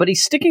long, but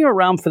he's sticking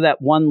around for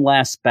that one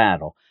last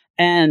battle.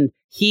 And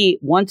he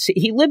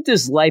lived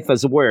his life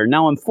as a warrior.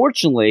 Now,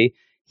 unfortunately,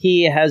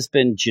 he has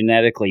been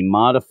genetically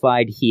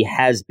modified. He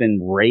has been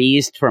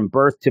raised from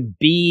birth to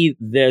be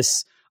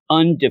this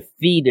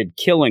undefeated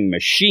killing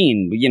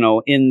machine,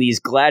 in these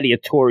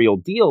gladiatorial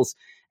deals.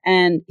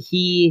 And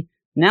he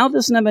now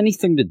doesn't have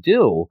anything to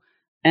do.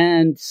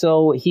 And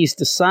so he's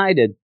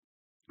decided,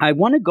 I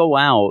want to go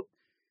out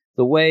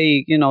the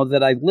way,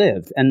 that I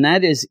lived. And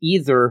that is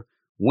either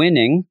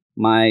winning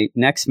my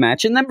next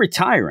match and then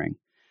retiring.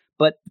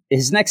 But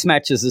his next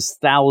match is his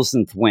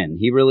 1,000th win.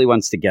 He really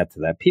wants to get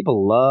to that.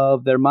 People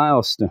love their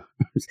milestones.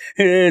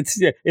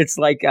 It's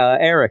like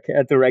Eric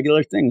at the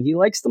regular thing. He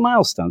likes the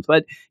milestones.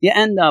 But you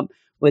end up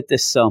with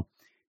this. So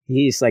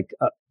he's like,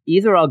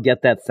 either I'll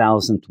get that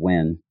 1,000th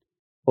win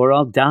or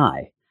I'll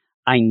die.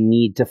 I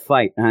need to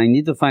fight, and I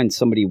need to find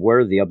somebody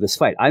worthy of this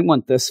fight. I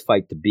want this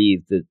fight to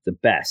be the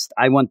best.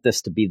 I want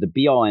this to be the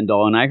be-all,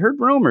 end-all. And I heard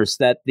rumors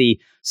that the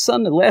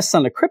last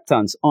son of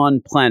Krypton's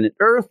on planet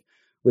Earth.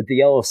 With the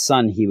yellow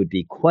sun, he would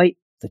be quite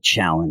the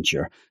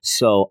challenger.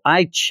 So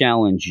I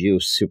challenge you,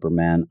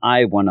 Superman.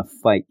 I want to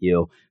fight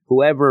you.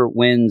 Whoever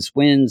wins,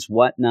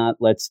 whatnot.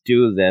 Let's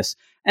do this.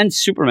 And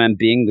Superman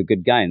being the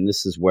good guy. And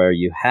this is where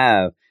you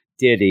have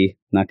Diddy,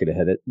 not going to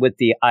hit it, with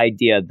the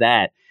idea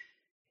that,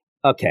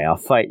 okay, I'll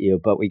fight you,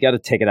 but we got to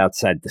take it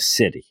outside the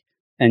city.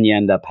 And you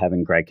end up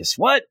having Grykus.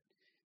 What?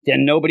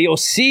 Then nobody will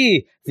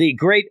see the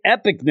great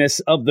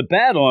epicness of the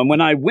battle. And when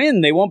I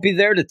win, they won't be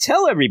there to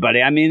tell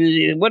everybody. I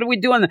mean, what are we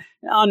doing?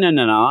 Oh,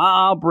 no.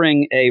 I'll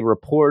bring a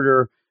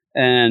reporter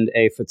and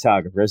a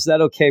photographer. Is that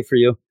okay for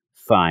you?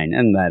 Fine.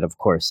 And that, of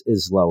course,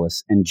 is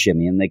Lois and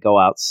Jimmy. And they go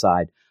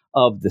outside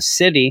of the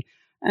city,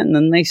 and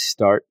then they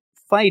start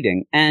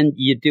fighting. And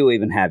you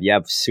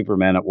have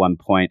Superman at one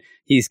point.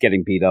 He's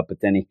getting beat up, but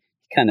then he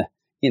kind of,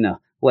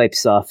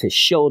 wipes off his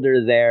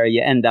shoulder there. You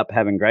end up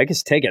having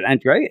Grykus take it.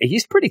 And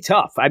he's pretty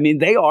tough. I mean,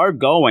 they are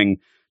going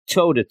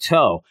toe to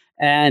toe,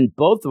 and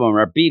both of them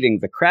are beating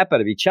the crap out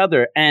of each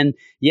other. And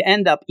you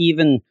end up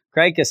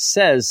Grykus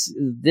says,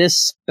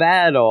 this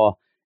battle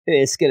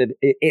is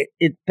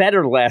it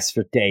better last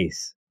for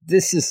days.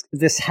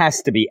 This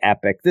has to be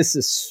epic. This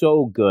is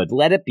so good.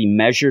 Let it be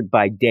measured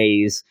by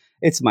days.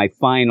 It's my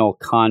final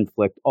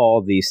conflict,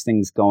 all these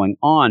things going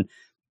on.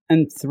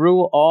 And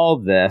through all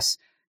this,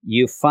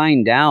 you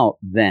find out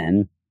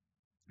then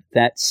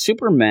that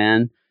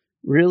Superman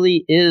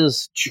really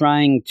is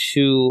trying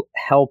to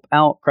help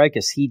out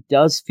Grykus. He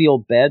does feel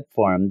bad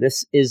for him.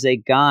 This is a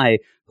guy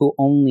who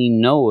only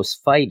knows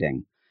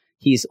fighting.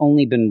 He's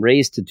only been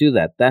raised to do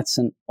that. That's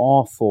an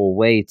awful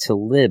way to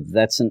live.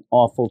 That's an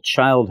awful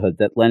childhood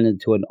that led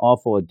into an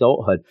awful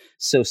adulthood.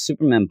 So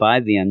Superman, by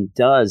the end,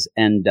 does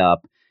end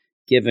up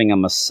giving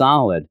him a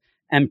solid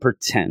and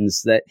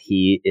pretends that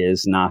he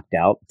is knocked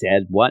out,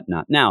 dead,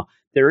 whatnot. Now,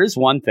 there is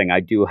one thing I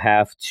do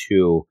have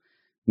to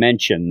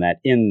mention, that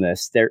in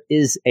this, there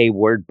is a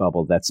word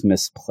bubble that's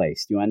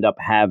misplaced. You end up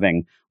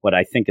having what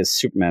I think is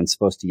Superman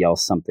supposed to yell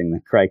something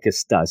that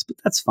Grykus does, but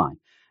that's fine.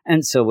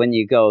 And so when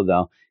you go,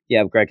 though, you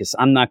have Grykus,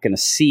 I'm not going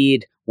to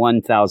cede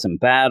 1,000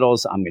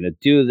 battles. I'm going to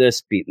do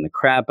this, beating the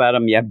crap out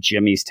of him. You have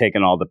Jimmy's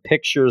taking all the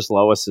pictures.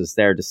 Lois is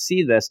there to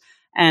see this.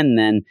 And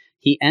then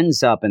he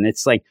ends up, and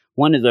it's like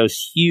one of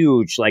those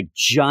huge, like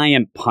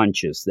giant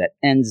punches that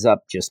ends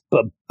up just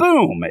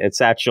boom. It's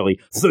actually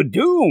the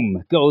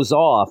doom goes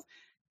off,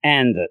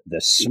 and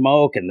the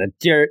smoke and the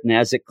dirt. And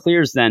as it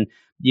clears, then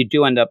you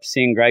do end up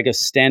seeing Grykus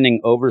standing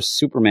over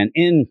Superman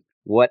in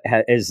what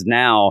is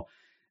now,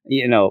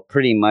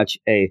 pretty much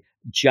a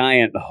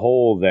giant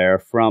hole there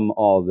from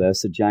all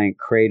this, a giant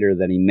crater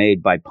that he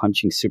made by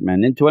punching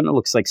Superman into it. And it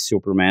looks like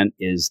Superman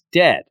is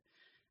dead.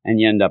 And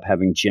you end up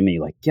having Jimmy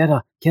like, get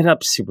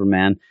up,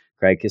 Superman.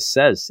 Grykus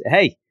says,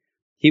 hey,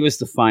 he was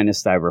the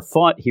finest I ever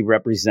fought. He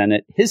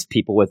represented his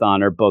people with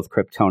honor, both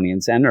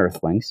Kryptonians and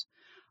Earthlings.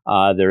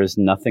 There is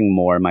nothing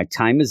more. My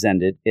time has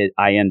ended.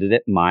 I ended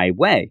it my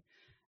way.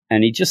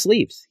 And he just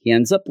leaves. He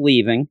ends up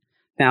leaving.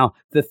 Now,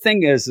 the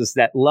thing is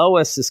that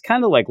Lois is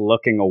kind of like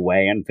looking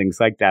away and things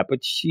like that,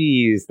 but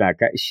she's that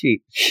guy.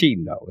 She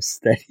knows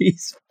that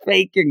he's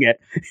faking it,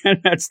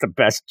 and that's the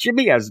best.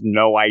 Jimmy has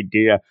no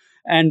idea.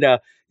 And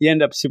you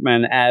end up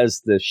Superman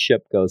as the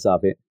ship goes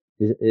off.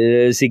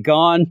 Is he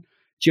gone?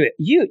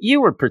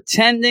 You were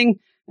pretending.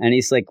 And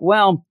he's like,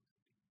 well,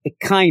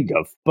 kind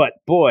of. But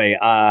boy,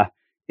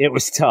 it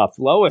was tough.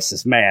 Lois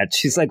is mad.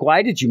 She's like,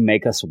 why did you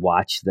make us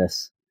watch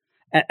this?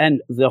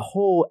 And the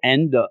whole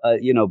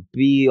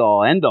be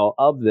all end all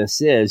of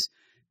this is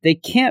they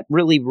can't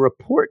really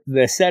report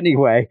this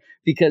anyway,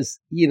 because,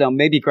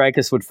 maybe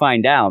Grykus would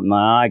find out.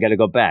 I got to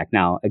go back.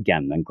 Now,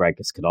 again, then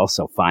Grykus could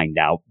also find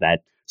out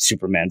that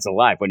Superman's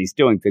alive when he's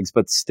doing things.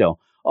 But still,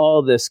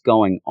 all this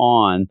going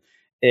on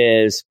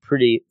is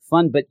pretty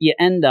fun. But you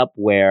end up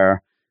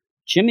where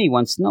Jimmy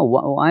wants to know,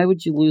 why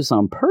would you lose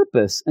on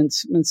purpose? And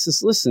Superman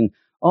says, listen,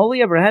 all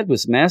he ever had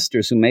was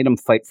masters who made him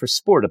fight for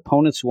sport,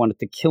 opponents who wanted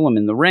to kill him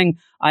in the ring.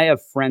 I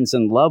have friends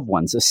and loved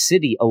ones, a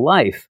city, a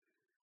life.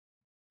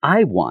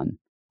 I won.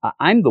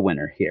 I'm the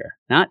winner here,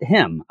 not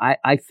him.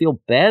 I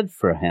feel bad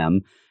for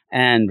him.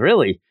 And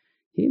really,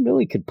 he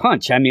really could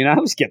punch. I mean, I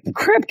was getting the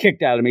crap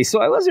kicked out of me, so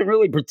I wasn't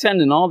really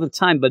pretending all the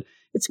time. But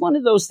it's one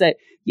of those that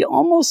you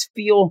almost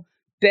feel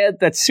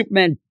bad that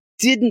Superman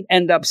didn't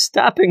end up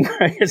stopping.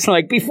 It's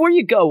like, before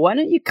you go, why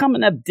don't you come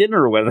and have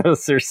dinner with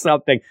us or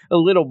something a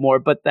little more?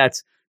 But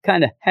that's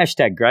kind of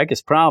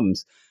 #Grykus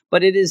problems.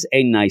 But it is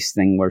a nice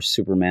thing where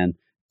Superman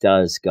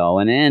does go,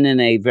 and in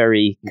a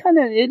very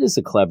it is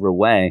a clever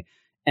way,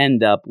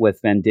 end up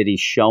with Venditti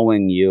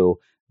showing you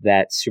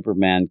that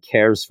Superman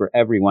cares for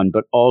everyone,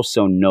 but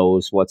also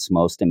knows what's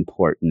most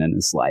important in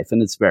his life.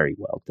 And it's very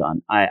well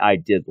done. I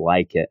did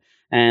like it.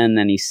 And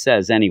then he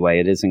says, anyway,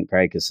 it isn't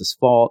Grykus'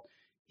 fault.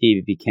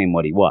 He became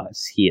what he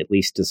was. He at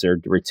least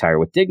deserved to retire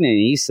with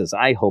dignity. He says,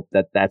 I hope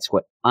that that's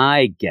what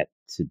I get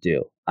to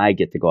do. I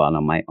get to go out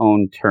on my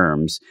own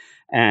terms.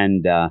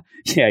 And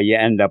you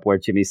end up where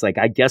Jimmy's like,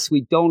 I guess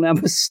we don't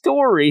have a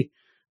story.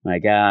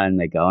 Like, and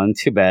they go, and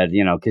too bad,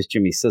 because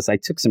Jimmy says, I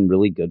took some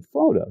really good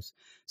photos.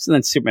 So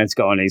then Superman's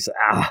going, he's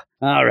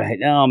all right.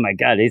 Oh my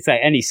God. He's like,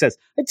 and he says,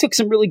 I took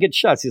some really good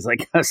shots. He's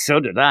like, so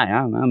did I.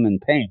 I'm in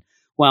pain.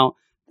 Well,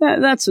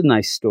 that's a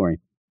nice story.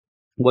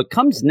 What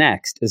comes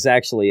next is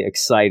actually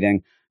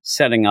exciting,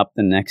 setting up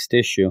the next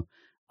issue,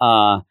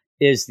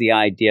 is the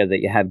idea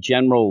that you have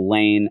General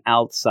Lane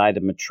outside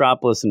of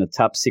Metropolis in a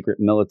top secret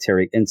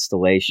military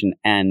installation,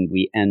 and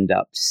we end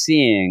up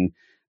seeing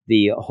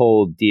the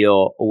whole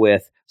deal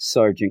with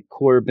Sergeant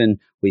Corbin.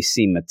 We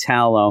see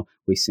Metallo.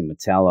 We see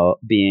Metallo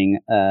being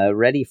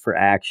ready for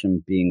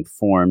action, being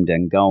formed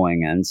and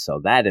going, and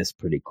so that is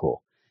pretty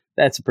cool.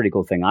 That's a pretty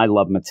cool thing. I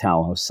love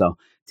Metallo, so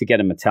to get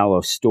a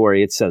Metallo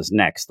story, it says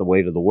next, The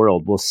Weight of the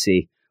World. We'll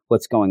see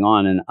what's going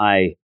on, and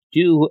I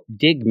do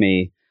dig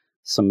me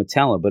some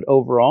Metallo, but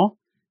overall,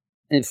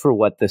 and for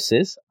what this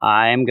is,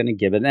 I am going to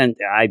give it, and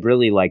I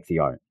really like the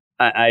art.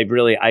 I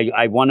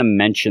want to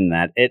mention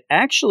that. It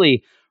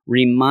actually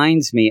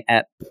reminds me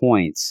at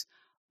points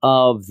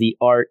of the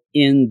art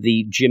in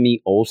the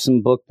Jimmy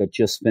Olsen book that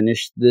just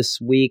finished this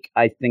week.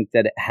 I think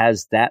that it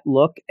has that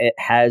look. It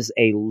has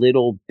a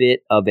little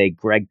bit of a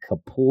Greg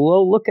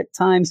Capullo look at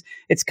times.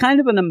 It's kind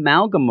of an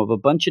amalgam of a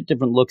bunch of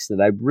different looks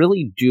that I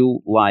really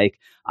do like.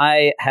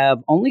 I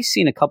have only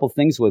seen a couple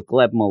things with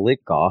Gleb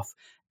Malikov,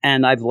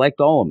 and I've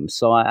liked all of them,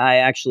 so I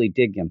actually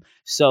dig him.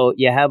 So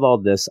you have all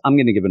this. I'm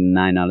going to give it a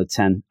 9 out of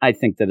 10. I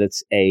think that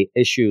it's a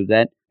issue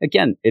that,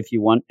 again, if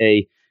you want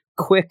a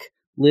quick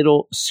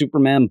little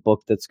Superman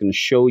book that's going to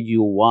show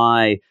you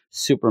why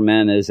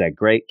Superman is a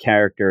great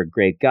character, a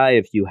great guy.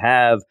 If you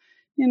have,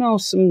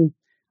 some,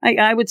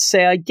 I would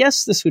say, I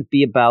guess this would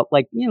be about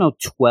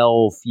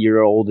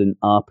 12-year-old and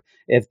up.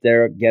 If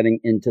they're getting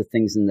into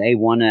things and they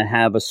want to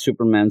have a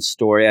Superman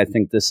story, I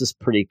think this is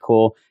pretty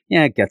cool.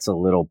 Yeah, it gets a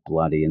little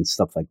bloody and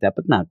stuff like that,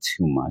 but not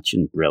too much.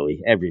 And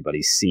really,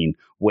 everybody's seen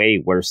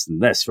way worse than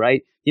this,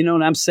 right? You know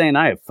what I'm saying?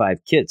 I have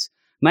 5 kids.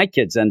 My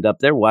kids end up,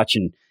 they're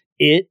watching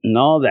It and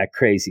all that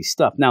crazy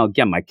stuff. Now,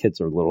 again, my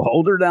kids are a little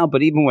older now,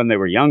 but even when they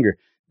were younger,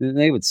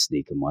 they would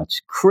sneak and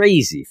watch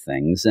crazy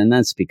things. And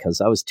that's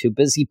because I was too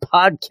busy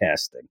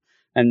podcasting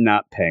and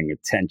not paying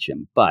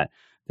attention. But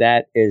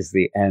that is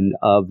the end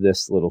of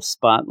this little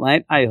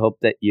spotlight. I hope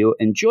that you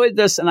enjoyed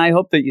this, and I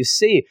hope that you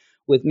see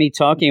with me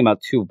talking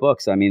about 2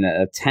 books, I mean,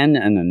 a 10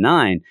 and a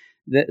 9,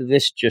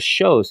 this just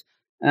shows,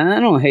 and I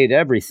don't hate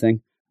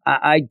everything.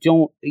 I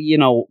don't,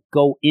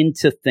 go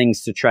into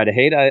things to try to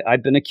hate.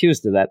 I've been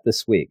accused of that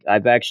this week.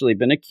 I've actually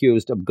been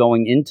accused of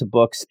going into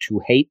books to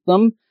hate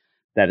them.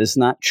 That is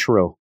not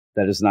true.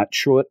 That is not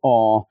true at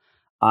all.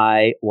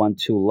 I want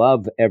to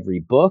love every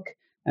book,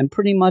 and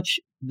pretty much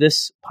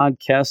this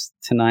podcast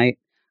tonight,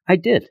 I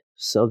did.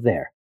 So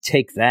there.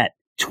 Take that,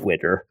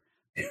 Twitter.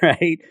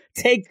 Right?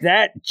 Take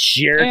that,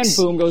 jerks.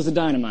 And boom goes the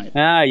dynamite.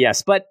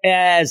 Yes. But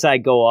as I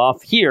go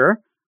off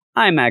here,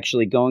 I'm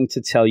actually going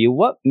to tell you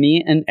what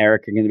me and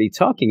Eric are going to be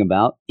talking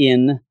about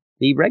in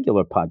the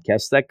regular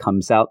podcast that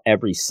comes out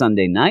every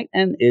Sunday night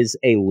and is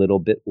a little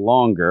bit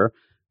longer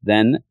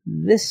than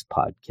this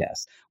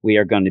podcast. We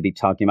are going to be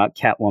talking about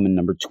Catwoman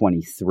number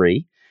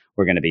 23.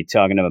 We're going to be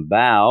talking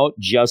about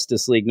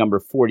Justice League number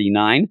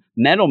 49,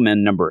 Metal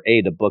Men number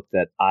 8, a book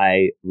that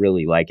I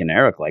really like and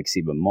Eric likes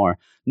even more,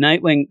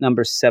 Nightwing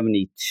number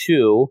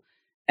 72,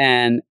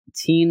 and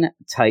Teen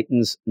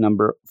Titans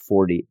number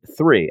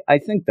 43. I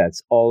think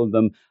that's all of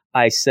them.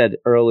 I said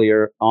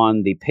earlier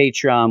on the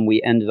Patreon,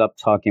 we ended up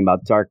talking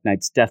about Dark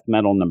Knight's Death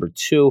Metal number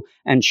 2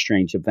 and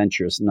Strange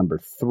Adventures number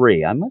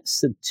 3. I might have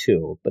said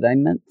 2, but I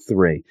meant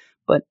 3.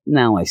 But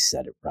now I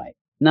said it right.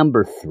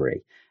 Number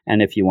 3.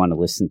 And if you want to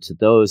listen to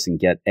those and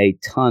get a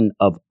ton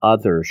of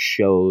other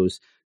shows,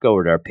 go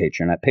over to our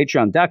Patreon at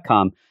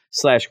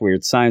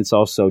patreon.com/Weird Science.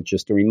 Also,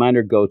 just a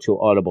reminder, go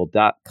to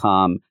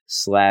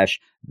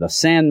audible.com/The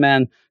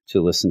Sandman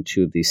to listen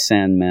to the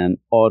Sandman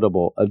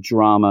Audible, a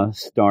drama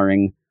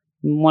starring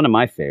one of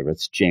my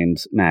favorites,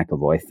 James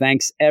McAvoy.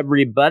 Thanks,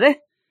 everybody,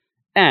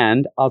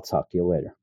 and I'll talk to you later.